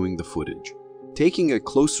reviewing the footage. Taking a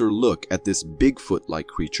closer look at this Bigfoot-like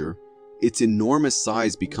creature, its enormous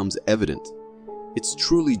size becomes evident. It's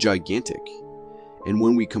truly gigantic, and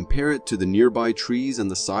when we compare it to the nearby trees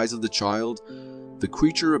and the size of the child, the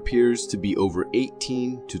creature appears to be over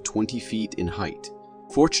 18 to 20 feet in height.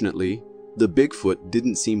 Fortunately, the Bigfoot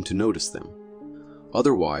didn't seem to notice them.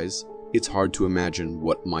 Otherwise, it's hard to imagine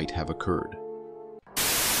what might have occurred.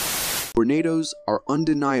 Tornadoes are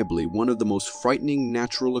undeniably one of the most frightening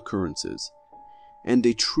natural occurrences, and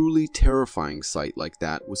a truly terrifying sight like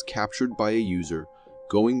that was captured by a user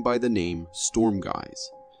going by the name Storm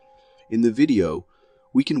Guys. In the video,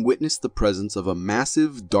 we can witness the presence of a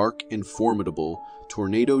massive, dark, and formidable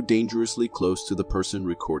tornado dangerously close to the person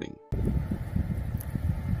recording.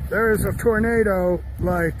 There is a tornado,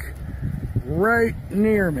 like, right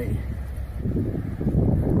near me.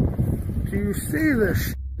 Do you see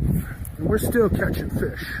this? We're still catching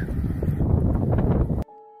fish.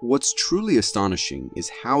 What's truly astonishing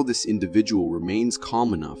is how this individual remains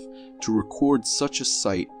calm enough to record such a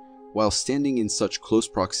sight while standing in such close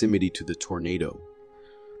proximity to the tornado.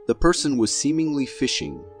 The person was seemingly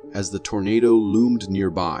fishing as the tornado loomed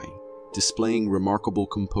nearby, displaying remarkable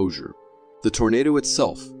composure. The tornado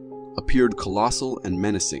itself appeared colossal and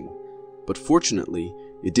menacing, but fortunately,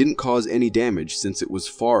 it didn't cause any damage since it was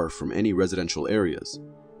far from any residential areas.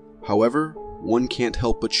 However, one can't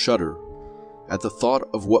help but shudder at the thought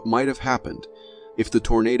of what might have happened if the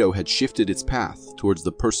tornado had shifted its path towards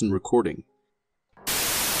the person recording.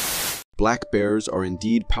 Black bears are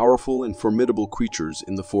indeed powerful and formidable creatures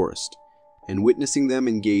in the forest, and witnessing them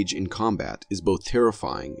engage in combat is both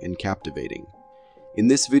terrifying and captivating. In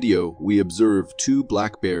this video, we observe two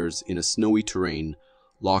black bears in a snowy terrain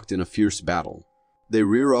locked in a fierce battle. They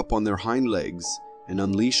rear up on their hind legs and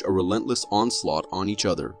unleash a relentless onslaught on each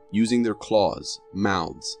other, using their claws,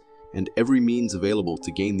 mouths, and every means available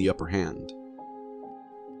to gain the upper hand.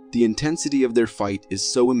 The intensity of their fight is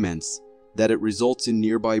so immense that it results in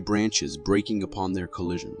nearby branches breaking upon their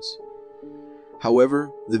collisions. However,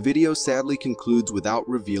 the video sadly concludes without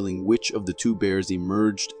revealing which of the two bears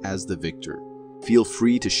emerged as the victor. Feel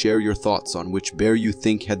free to share your thoughts on which bear you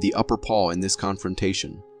think had the upper paw in this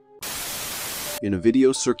confrontation. In a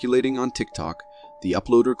video circulating on TikTok, the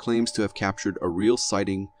uploader claims to have captured a real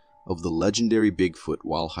sighting of the legendary Bigfoot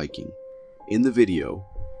while hiking. In the video,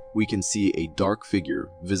 we can see a dark figure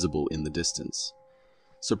visible in the distance,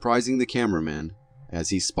 surprising the cameraman as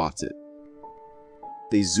he spots it.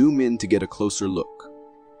 They zoom in to get a closer look,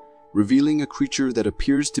 revealing a creature that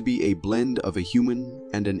appears to be a blend of a human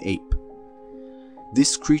and an ape.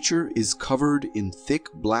 This creature is covered in thick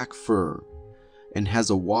black fur and has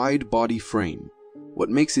a wide body frame. What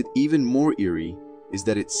makes it even more eerie is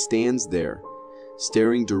that it stands there,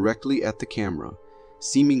 staring directly at the camera,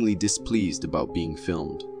 seemingly displeased about being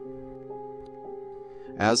filmed.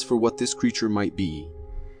 As for what this creature might be,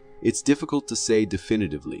 it's difficult to say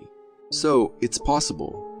definitively. So, it's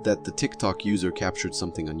possible that the TikTok user captured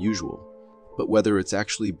something unusual, but whether it's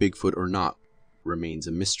actually Bigfoot or not remains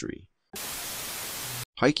a mystery.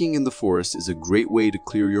 Hiking in the forest is a great way to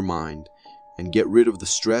clear your mind and get rid of the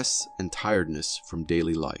stress and tiredness from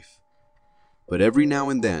daily life. But every now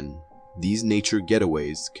and then, these nature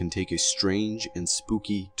getaways can take a strange and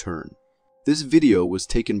spooky turn. This video was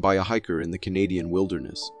taken by a hiker in the Canadian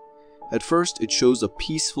wilderness. At first, it shows a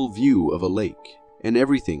peaceful view of a lake, and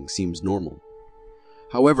everything seems normal.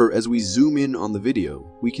 However, as we zoom in on the video,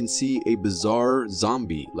 we can see a bizarre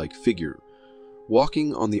zombie-like figure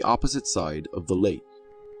walking on the opposite side of the lake.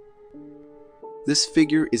 This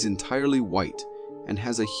figure is entirely white and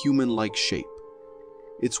has a human-like shape.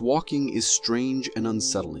 Its walking is strange and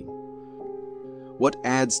unsettling. What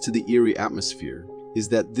adds to the eerie atmosphere is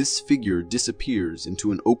that this figure disappears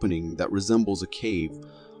into an opening that resembles a cave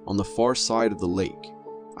on the far side of the lake.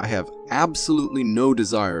 I have absolutely no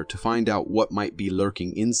desire to find out what might be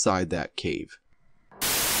lurking inside that cave.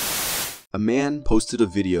 A man posted a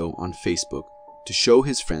video on Facebook to show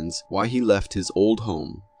his friends why he left his old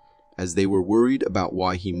home, as they were worried about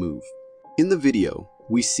why he moved. In the video,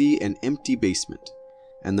 we see an empty basement,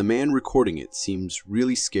 and the man recording it seems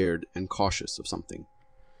really scared and cautious of something.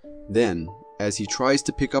 Then, as he tries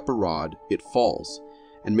to pick up a rod, it falls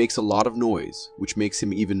and makes a lot of noise, which makes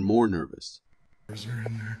him even more nervous. Is there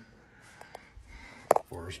in there?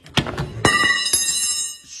 Forest.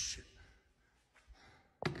 Shit.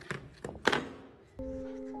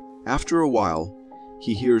 After a while,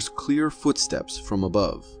 he hears clear footsteps from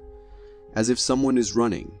above, as if someone is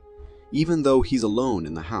running, even though he's alone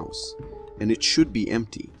in the house, and it should be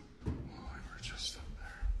empty. We were just up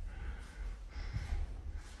there.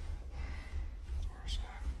 Where's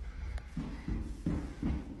that?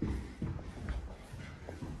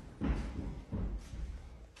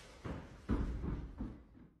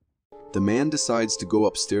 The man decides to go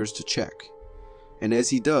upstairs to check, and as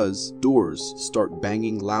he does, doors start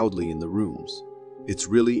banging loudly in the rooms. It's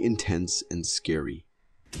really intense and scary.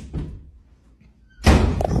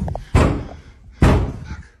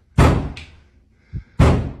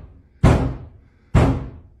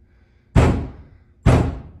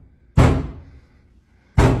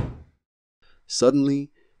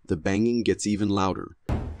 Suddenly, the banging gets even louder.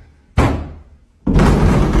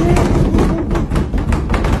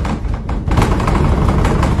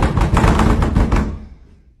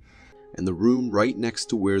 And the room right next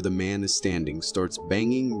to where the man is standing starts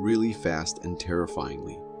banging really fast and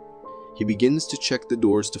terrifyingly. He begins to check the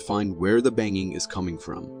doors to find where the banging is coming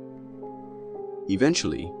from.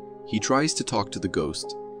 Eventually, he tries to talk to the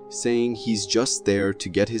ghost, saying he's just there to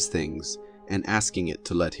get his things and asking it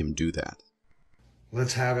to let him do that.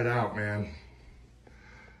 Let's have it out, man.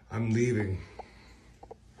 I'm leaving.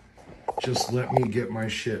 Just let me get my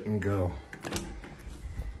shit and go.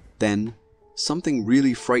 Then, something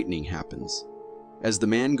really frightening happens. As the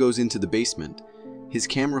man goes into the basement, his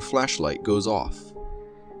camera flashlight goes off,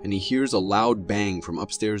 and he hears a loud bang from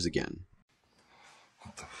upstairs again.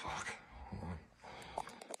 What the fuck? Hold on.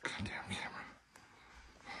 Goddamn camera.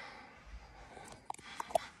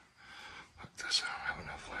 Fuck this, I don't have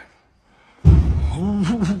enough light.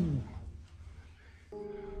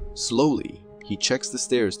 Slowly, he checks the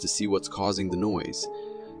stairs to see what's causing the noise,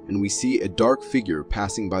 and we see a dark figure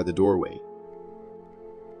passing by the doorway.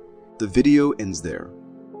 The video ends there.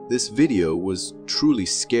 This video was truly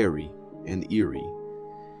scary and eerie.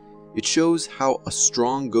 It shows how a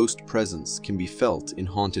strong ghost presence can be felt in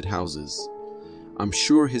haunted houses. I'm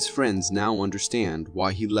sure his friends now understand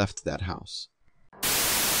why he left that house.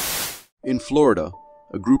 In Florida,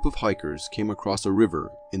 a group of hikers came across a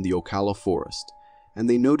river in the Ocala forest, and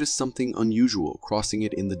they noticed something unusual crossing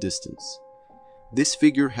it in the distance. This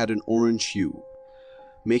figure had an orange hue,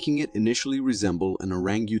 making it initially resemble an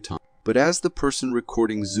orangutan. But as the person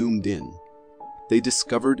recording zoomed in, they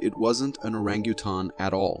discovered it wasn't an orangutan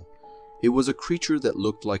at all. It was a creature that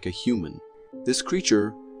looked like a human. This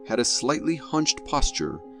creature had a slightly hunched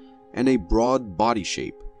posture and a broad body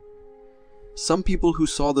shape. Some people who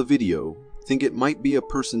saw the video think it might be a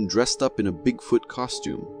person dressed up in a Bigfoot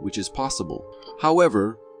costume, which is possible.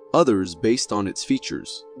 However, others, based on its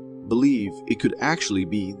features, believe it could actually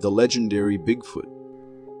be the legendary Bigfoot.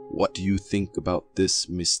 What do you think about this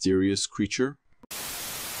mysterious creature?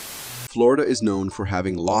 Florida is known for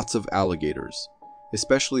having lots of alligators,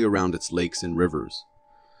 especially around its lakes and rivers.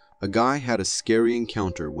 A guy had a scary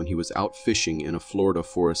encounter when he was out fishing in a Florida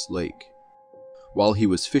forest lake. While he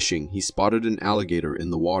was fishing, he spotted an alligator in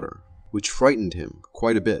the water, which frightened him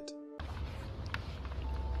quite a bit.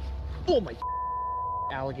 Oh my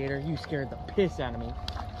alligator, you scared the piss out of me.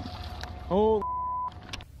 Oh,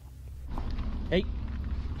 hey.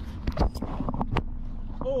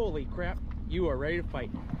 Holy crap, you are ready to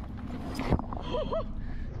fight.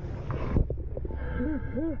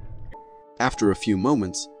 After a few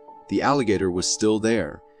moments, the alligator was still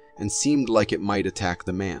there and seemed like it might attack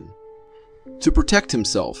the man. To protect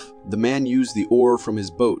himself, the man used the oar from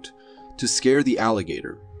his boat to scare the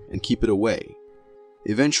alligator and keep it away.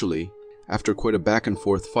 Eventually, after quite a back and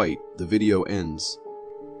forth fight, the video ends.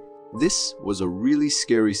 This was a really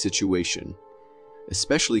scary situation,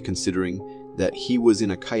 especially considering that he was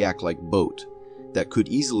in a kayak-like boat that could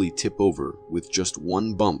easily tip over with just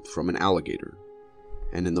one bump from an alligator.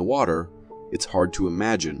 And in the water, it's hard to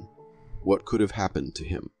imagine what could have happened to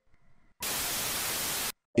him.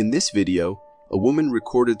 In this video, a woman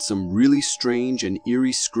recorded some really strange and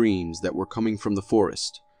eerie screams that were coming from the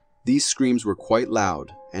forest. These screams were quite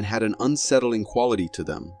loud and had an unsettling quality to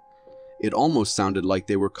them. It almost sounded like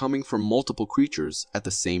they were coming from multiple creatures at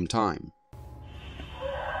the same time.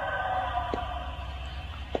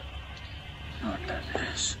 What that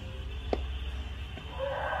is?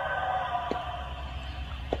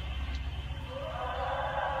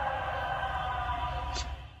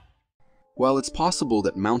 While it's possible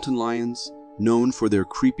that mountain lions, known for their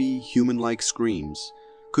creepy, human-like screams,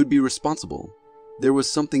 could be responsible, there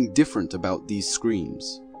was something different about these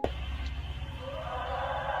screams.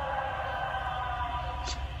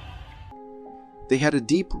 They had a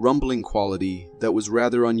deep rumbling quality that was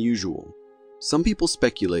rather unusual. Some people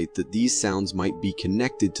speculate that these sounds might be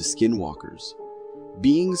connected to skinwalkers,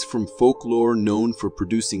 beings from folklore known for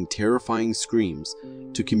producing terrifying screams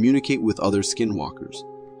to communicate with other skinwalkers.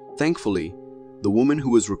 Thankfully, the woman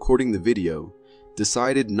who was recording the video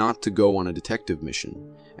decided not to go on a detective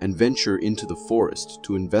mission and venture into the forest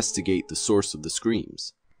to investigate the source of the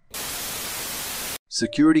screams.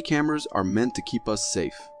 Security cameras are meant to keep us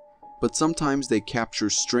safe, but sometimes they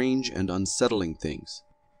capture strange and unsettling things.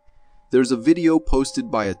 There's a video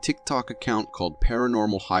posted by a TikTok account called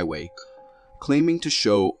Paranormal Highway claiming to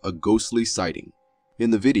show a ghostly sighting.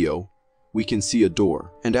 In the video, we can see a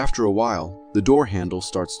door, and after a while, the door handle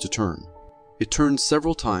starts to turn. It turns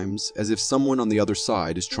several times as if someone on the other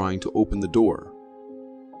side is trying to open the door.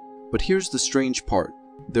 But here's the strange part.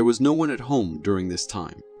 There was no one at home during this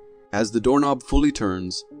time. As the doorknob fully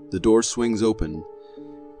turns, the door swings open,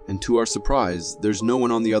 and to our surprise, there's no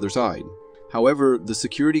one on the other side. However, the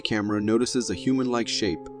security camera notices a human-like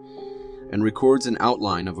shape and records an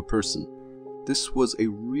outline of a person. This was a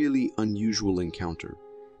really unusual encounter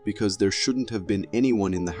because there shouldn't have been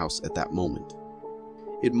anyone in the house at that moment.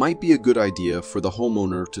 It might be a good idea for the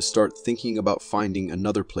homeowner to start thinking about finding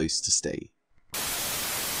another place to stay.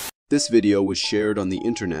 This video was shared on the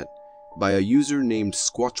internet by a user named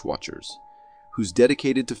Squatchwatchers, who's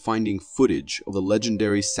dedicated to finding footage of the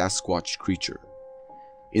legendary Sasquatch creature.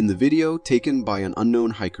 In the video taken by an unknown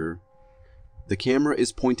hiker, the camera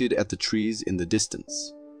is pointed at the trees in the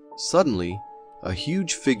distance. Suddenly, a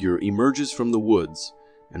huge figure emerges from the woods,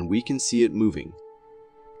 and we can see it moving.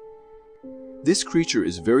 This creature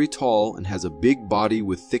is very tall and has a big body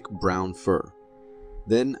with thick brown fur.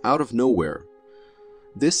 Then, out of nowhere,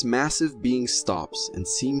 this massive being stops and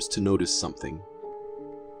seems to notice something,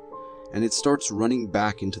 and it starts running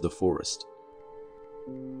back into the forest.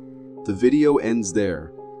 The video ends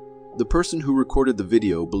there. The person who recorded the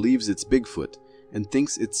video believes it's Bigfoot and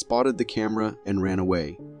thinks it spotted the camera and ran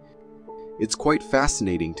away. It's quite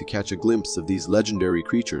fascinating to catch a glimpse of these legendary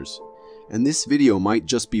creatures, and this video might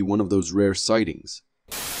just be one of those rare sightings.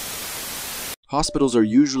 Hospitals are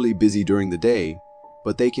usually busy during the day,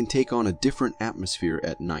 but they can take on a different atmosphere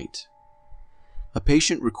at night. A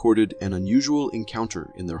patient recorded an unusual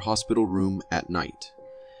encounter in their hospital room at night.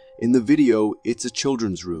 In the video, it's a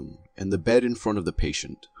children's room, and the bed in front of the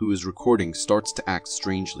patient, who is recording, starts to act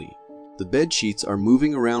strangely. The bed sheets are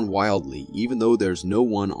moving around wildly, even though there's no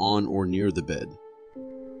one on or near the bed.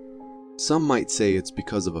 Some might say it's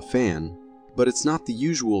because of a fan, but it's not the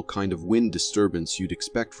usual kind of wind disturbance you'd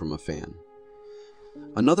expect from a fan.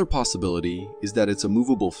 Another possibility is that it's a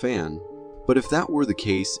movable fan, but if that were the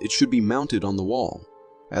case, it should be mounted on the wall.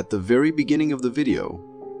 At the very beginning of the video,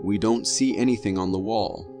 we don't see anything on the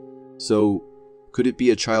wall. So, could it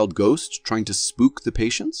be a child ghost trying to spook the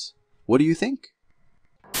patients? What do you think?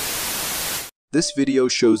 This video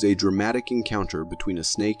shows a dramatic encounter between a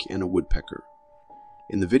snake and a woodpecker.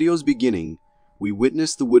 In the video's beginning, we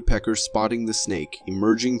witness the woodpecker spotting the snake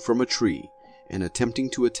emerging from a tree and attempting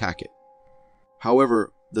to attack it.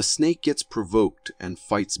 However, the snake gets provoked and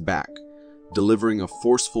fights back, delivering a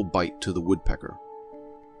forceful bite to the woodpecker.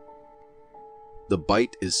 The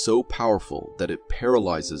bite is so powerful that it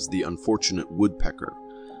paralyzes the unfortunate woodpecker,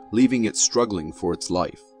 leaving it struggling for its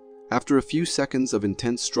life. After a few seconds of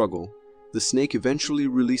intense struggle, the snake eventually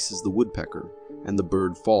releases the woodpecker, and the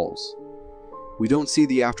bird falls. We don't see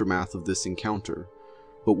the aftermath of this encounter,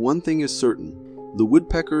 but one thing is certain: the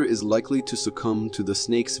woodpecker is likely to succumb to the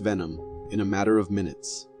snake's venom in a matter of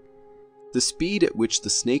minutes. The speed at which the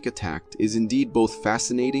snake attacked is indeed both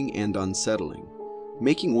fascinating and unsettling,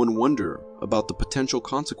 making one wonder about the potential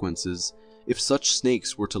consequences if such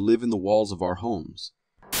snakes were to live in the walls of our homes.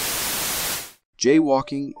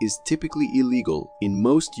 Jaywalking is typically illegal in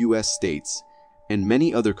most US states and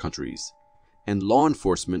many other countries, and law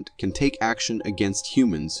enforcement can take action against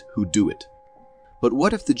humans who do it. But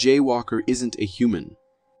what if the jaywalker isn't a human?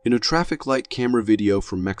 In a traffic light camera video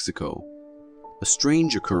from Mexico, a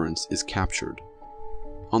strange occurrence is captured.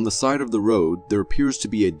 On the side of the road, there appears to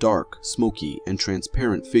be a dark, smoky, and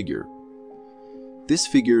transparent figure. This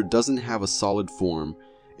figure doesn't have a solid form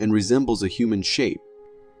and resembles a human shape.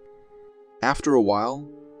 After a while,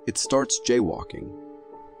 it starts jaywalking,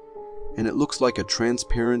 and it looks like a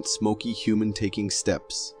transparent, smoky human taking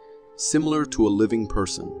steps, similar to a living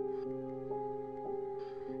person.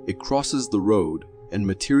 It crosses the road and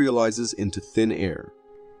materializes into thin air.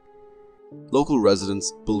 Local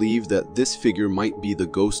residents believe that this figure might be the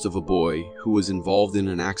ghost of a boy who was involved in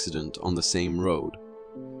an accident on the same road.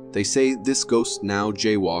 They say this ghost now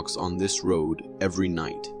jaywalks on this road every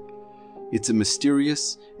night. It's a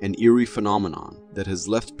mysterious and eerie phenomenon that has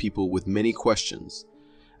left people with many questions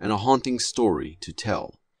and a haunting story to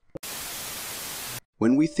tell.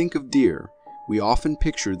 When we think of deer, we often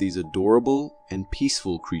picture these adorable and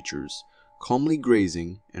peaceful creatures calmly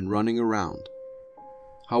grazing and running around.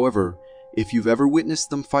 However, if you've ever witnessed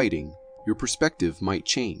them fighting, your perspective might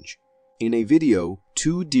change. In a video,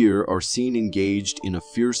 2 deer are seen engaged in a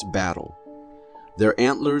fierce battle. Their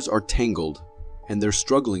antlers are tangled, and they're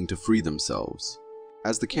struggling to free themselves.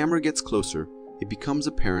 As the camera gets closer, it becomes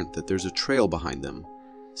apparent that there's a trail behind them,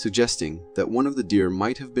 suggesting that one of the deer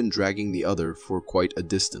might have been dragging the other for quite a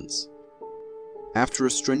distance. After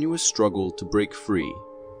a strenuous struggle to break free,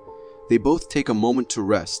 they both take a moment to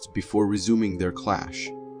rest before resuming their clash.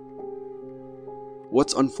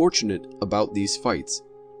 What's unfortunate about these fights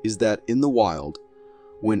is that in the wild,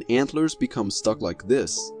 when antlers become stuck like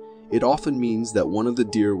this, it often means that one of the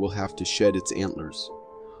deer will have to shed its antlers,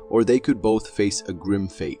 or they could both face a grim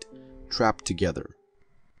fate, trapped together.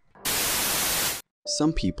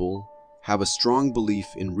 Some people have a strong belief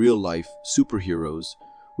in real-life superheroes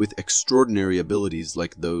with extraordinary abilities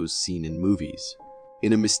like those seen in movies.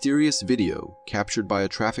 In a mysterious video captured by a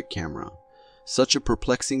traffic camera, such a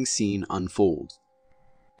perplexing scene unfolds.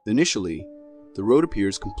 Initially, the road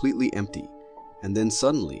appears completely empty, and then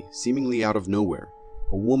suddenly, seemingly out of nowhere,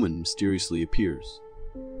 a woman mysteriously appears.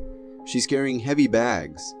 She's carrying heavy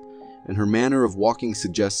bags, and her manner of walking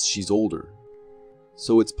suggests she's older.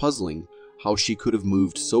 So it's puzzling how she could have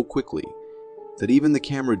moved so quickly that even the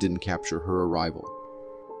camera didn't capture her arrival.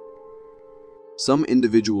 Some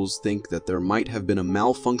individuals think that there might have been a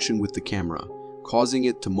malfunction with the camera, causing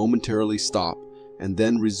it to momentarily stop and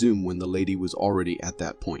then resume when the lady was already at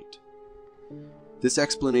that point. This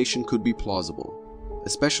explanation could be plausible,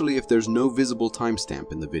 especially if there's no visible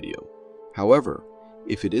timestamp in the video. However,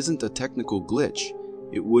 if it isn't a technical glitch,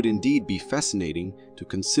 it would indeed be fascinating to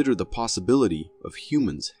consider the possibility of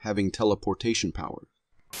humans having teleportation power.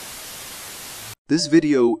 This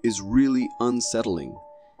video is really unsettling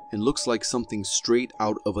and looks like something straight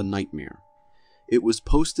out of a nightmare. It was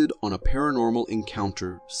posted on a paranormal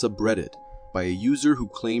encounter subreddit by a user who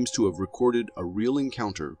claims to have recorded a real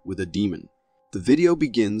encounter with a demon. The video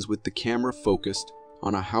begins with the camera focused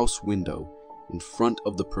on a house window in front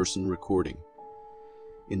of the person recording.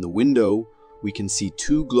 In the window, we can see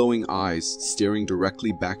 2 glowing eyes staring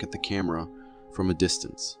directly back at the camera from a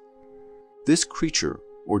distance. This creature,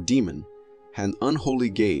 or demon, had an unholy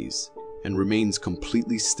gaze and remains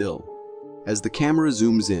completely still. As the camera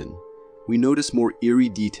zooms in, we notice more eerie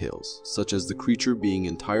details, such as the creature being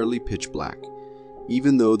entirely pitch black,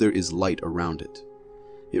 even though there is light around it.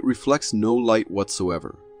 It reflects no light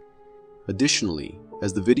whatsoever. Additionally,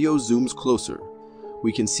 as the video zooms closer,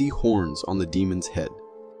 we can see horns on the demon's head.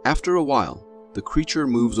 After a while, the creature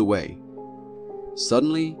moves away.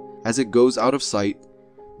 Suddenly, as it goes out of sight,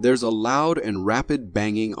 there's a loud and rapid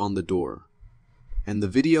banging on the door, and the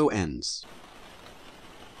video ends.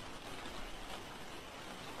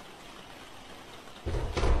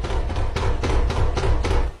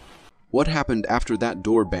 What happened after that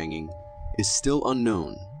door banging is still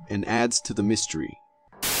unknown and adds to the mystery.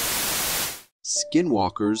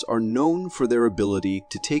 Skinwalkers are known for their ability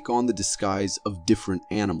to take on the disguise of different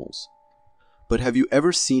animals. But have you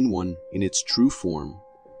ever seen one in its true form?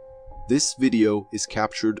 This video is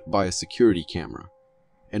captured by a security camera,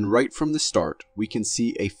 and right from the start we can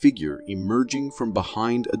see a figure emerging from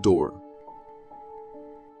behind a door.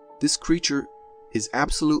 This creature is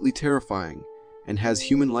absolutely terrifying and has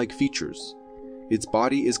human-like features. Its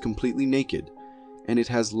body is completely naked, and it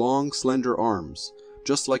has long, slender arms,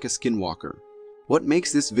 just like a skinwalker. What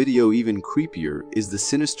makes this video even creepier is the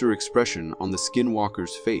sinister expression on the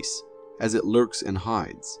skinwalker's face as it lurks and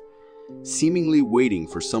hides, seemingly waiting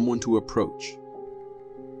for someone to approach.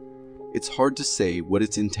 It's hard to say what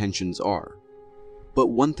its intentions are, but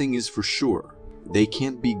one thing is for sure, they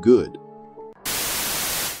can't be good.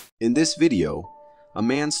 In this video, a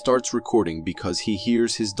man starts recording because he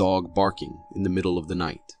hears his dog barking in the middle of the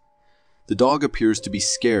night. The dog appears to be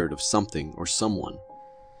scared of something or someone.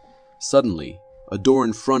 Suddenly, a door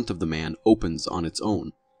in front of the man opens on its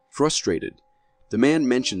own. Frustrated, the man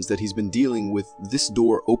mentions that he's been dealing with this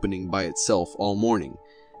door opening by itself all morning,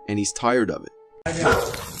 and he's tired of it. Lie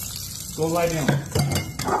down. Go lie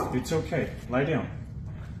down. It's okay. Lie down.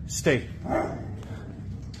 Stay.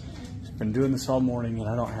 I've been doing this all morning and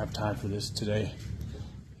I don't have time for this today.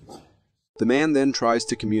 The man then tries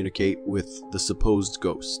to communicate with the supposed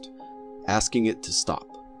ghost, asking it to stop.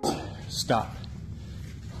 Stop.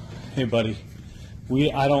 Hey, buddy.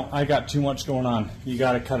 I got too much going on. You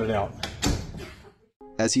gotta cut it out.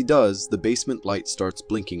 As he does, the basement light starts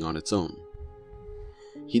blinking on its own.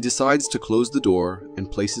 He decides to close the door and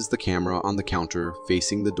places the camera on the counter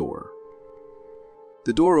facing the door.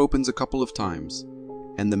 The door opens a couple of times,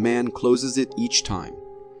 and the man closes it each time.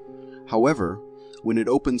 However, when it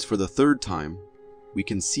opens for the third time, we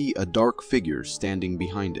can see a dark figure standing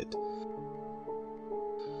behind it.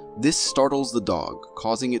 This startles the dog,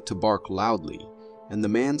 causing it to bark loudly, and the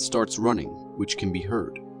man starts running, which can be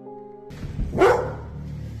heard.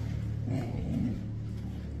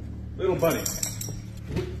 Little buddy.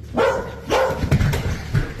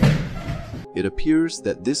 It appears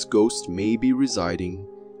that this ghost may be residing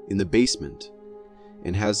in the basement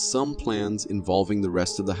and has some plans involving the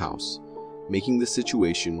rest of the house, making the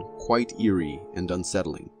situation quite eerie and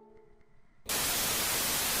unsettling.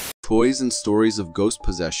 Toys and stories of ghost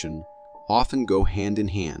possession often go hand in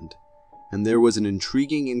hand, and there was an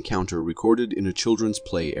intriguing encounter recorded in a children's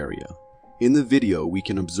play area. In the video, we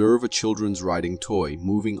can observe a children's riding toy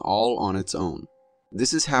moving all on its own.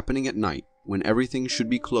 This is happening at night when everything should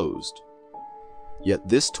be closed. Yet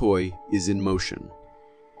this toy is in motion.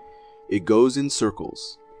 It goes in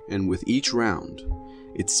circles, and with each round,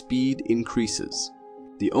 its speed increases.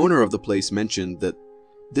 The owner of the place mentioned that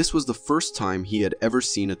this was the first time he had ever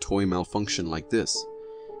seen a toy malfunction like this.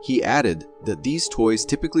 He added that these toys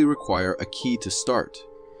typically require a key to start,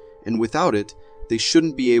 and without it, they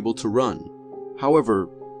shouldn't be able to run. However,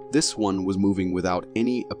 this one was moving without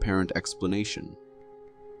any apparent explanation.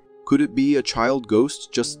 Could it be a child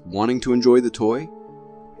ghost just wanting to enjoy the toy?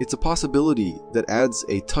 It's a possibility that adds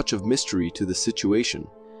a touch of mystery to the situation,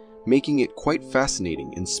 making it quite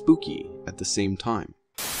fascinating and spooky at the same time.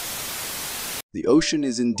 The ocean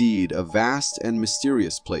is indeed a vast and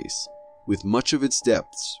mysterious place, with much of its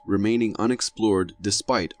depths remaining unexplored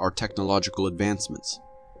despite our technological advancements.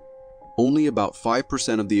 Only about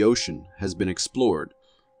 5% of the ocean has been explored,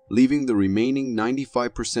 leaving the remaining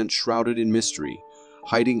 95% shrouded in mystery,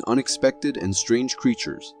 hiding unexpected and strange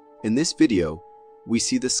creatures. In this video, we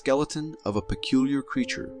see the skeleton of a peculiar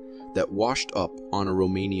creature that washed up on a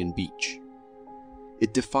Romanian beach.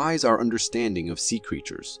 It defies our understanding of sea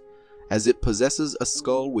creatures, as it possesses a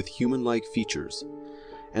skull with human-like features,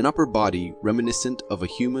 an upper body reminiscent of a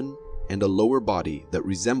human, and a lower body that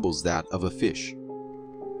resembles that of a fish.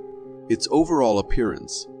 Its overall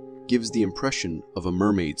appearance gives the impression of a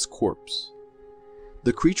mermaid's corpse.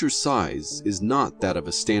 The creature's size is not that of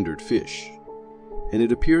a standard fish, and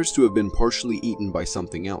it appears to have been partially eaten by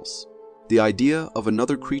something else. The idea of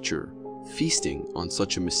another creature feasting on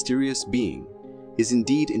such a mysterious being is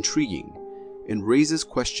indeed intriguing and raises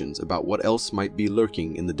questions about what else might be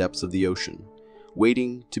lurking in the depths of the ocean,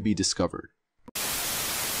 waiting to be discovered.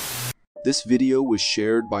 This video was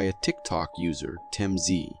shared by a TikTok user,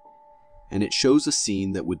 TemZ, and it shows a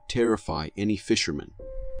scene that would terrify any fisherman.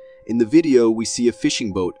 In the video, we see a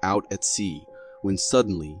fishing boat out at sea when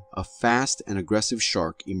suddenly a fast and aggressive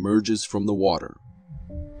shark emerges from the water,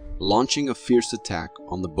 launching a fierce attack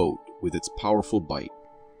on the boat with its powerful bite.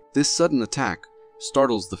 This sudden attack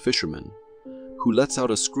startles the fisherman, who lets out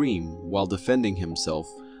a scream while defending himself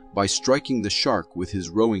by striking the shark with his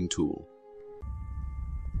rowing tool.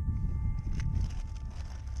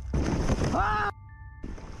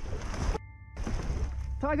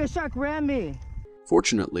 Tiger shark ran me.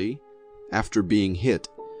 Fortunately, after being hit,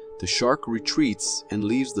 the shark retreats and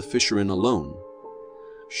leaves the fisherman alone.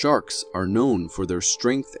 Sharks are known for their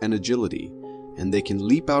strength and agility, and they can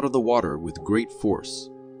leap out of the water with great force.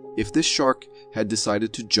 If this shark had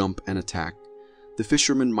decided to jump and attack, the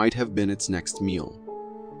fisherman might have been its next meal.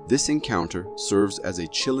 This encounter serves as a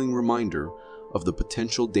chilling reminder of the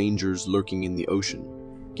potential dangers lurking in the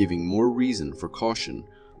ocean, giving more reason for caution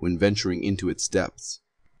when venturing into its depths.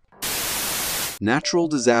 Natural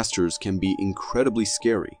disasters can be incredibly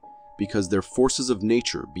scary because they're forces of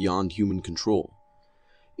nature beyond human control.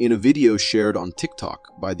 In a video shared on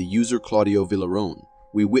TikTok by the user Claudio Villaron,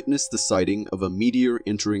 we witnessed the sighting of a meteor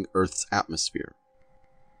entering Earth's atmosphere.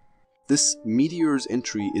 This meteor's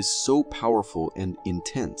entry is so powerful and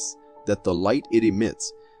intense that the light it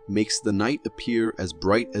emits makes the night appear as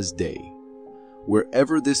bright as day.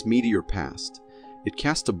 Wherever this meteor passed, it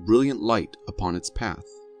cast a brilliant light upon its path.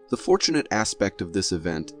 The fortunate aspect of this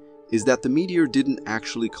event is that the meteor didn't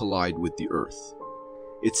actually collide with the Earth.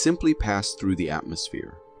 It simply passed through the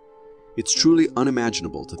atmosphere. It's truly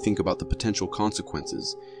unimaginable to think about the potential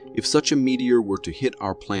consequences if such a meteor were to hit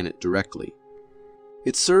our planet directly.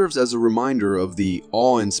 It serves as a reminder of the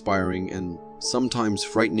awe-inspiring and sometimes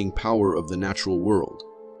frightening power of the natural world.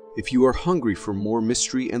 If you are hungry for more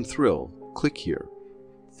mystery and thrill, click here.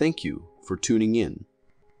 Thank you for tuning in.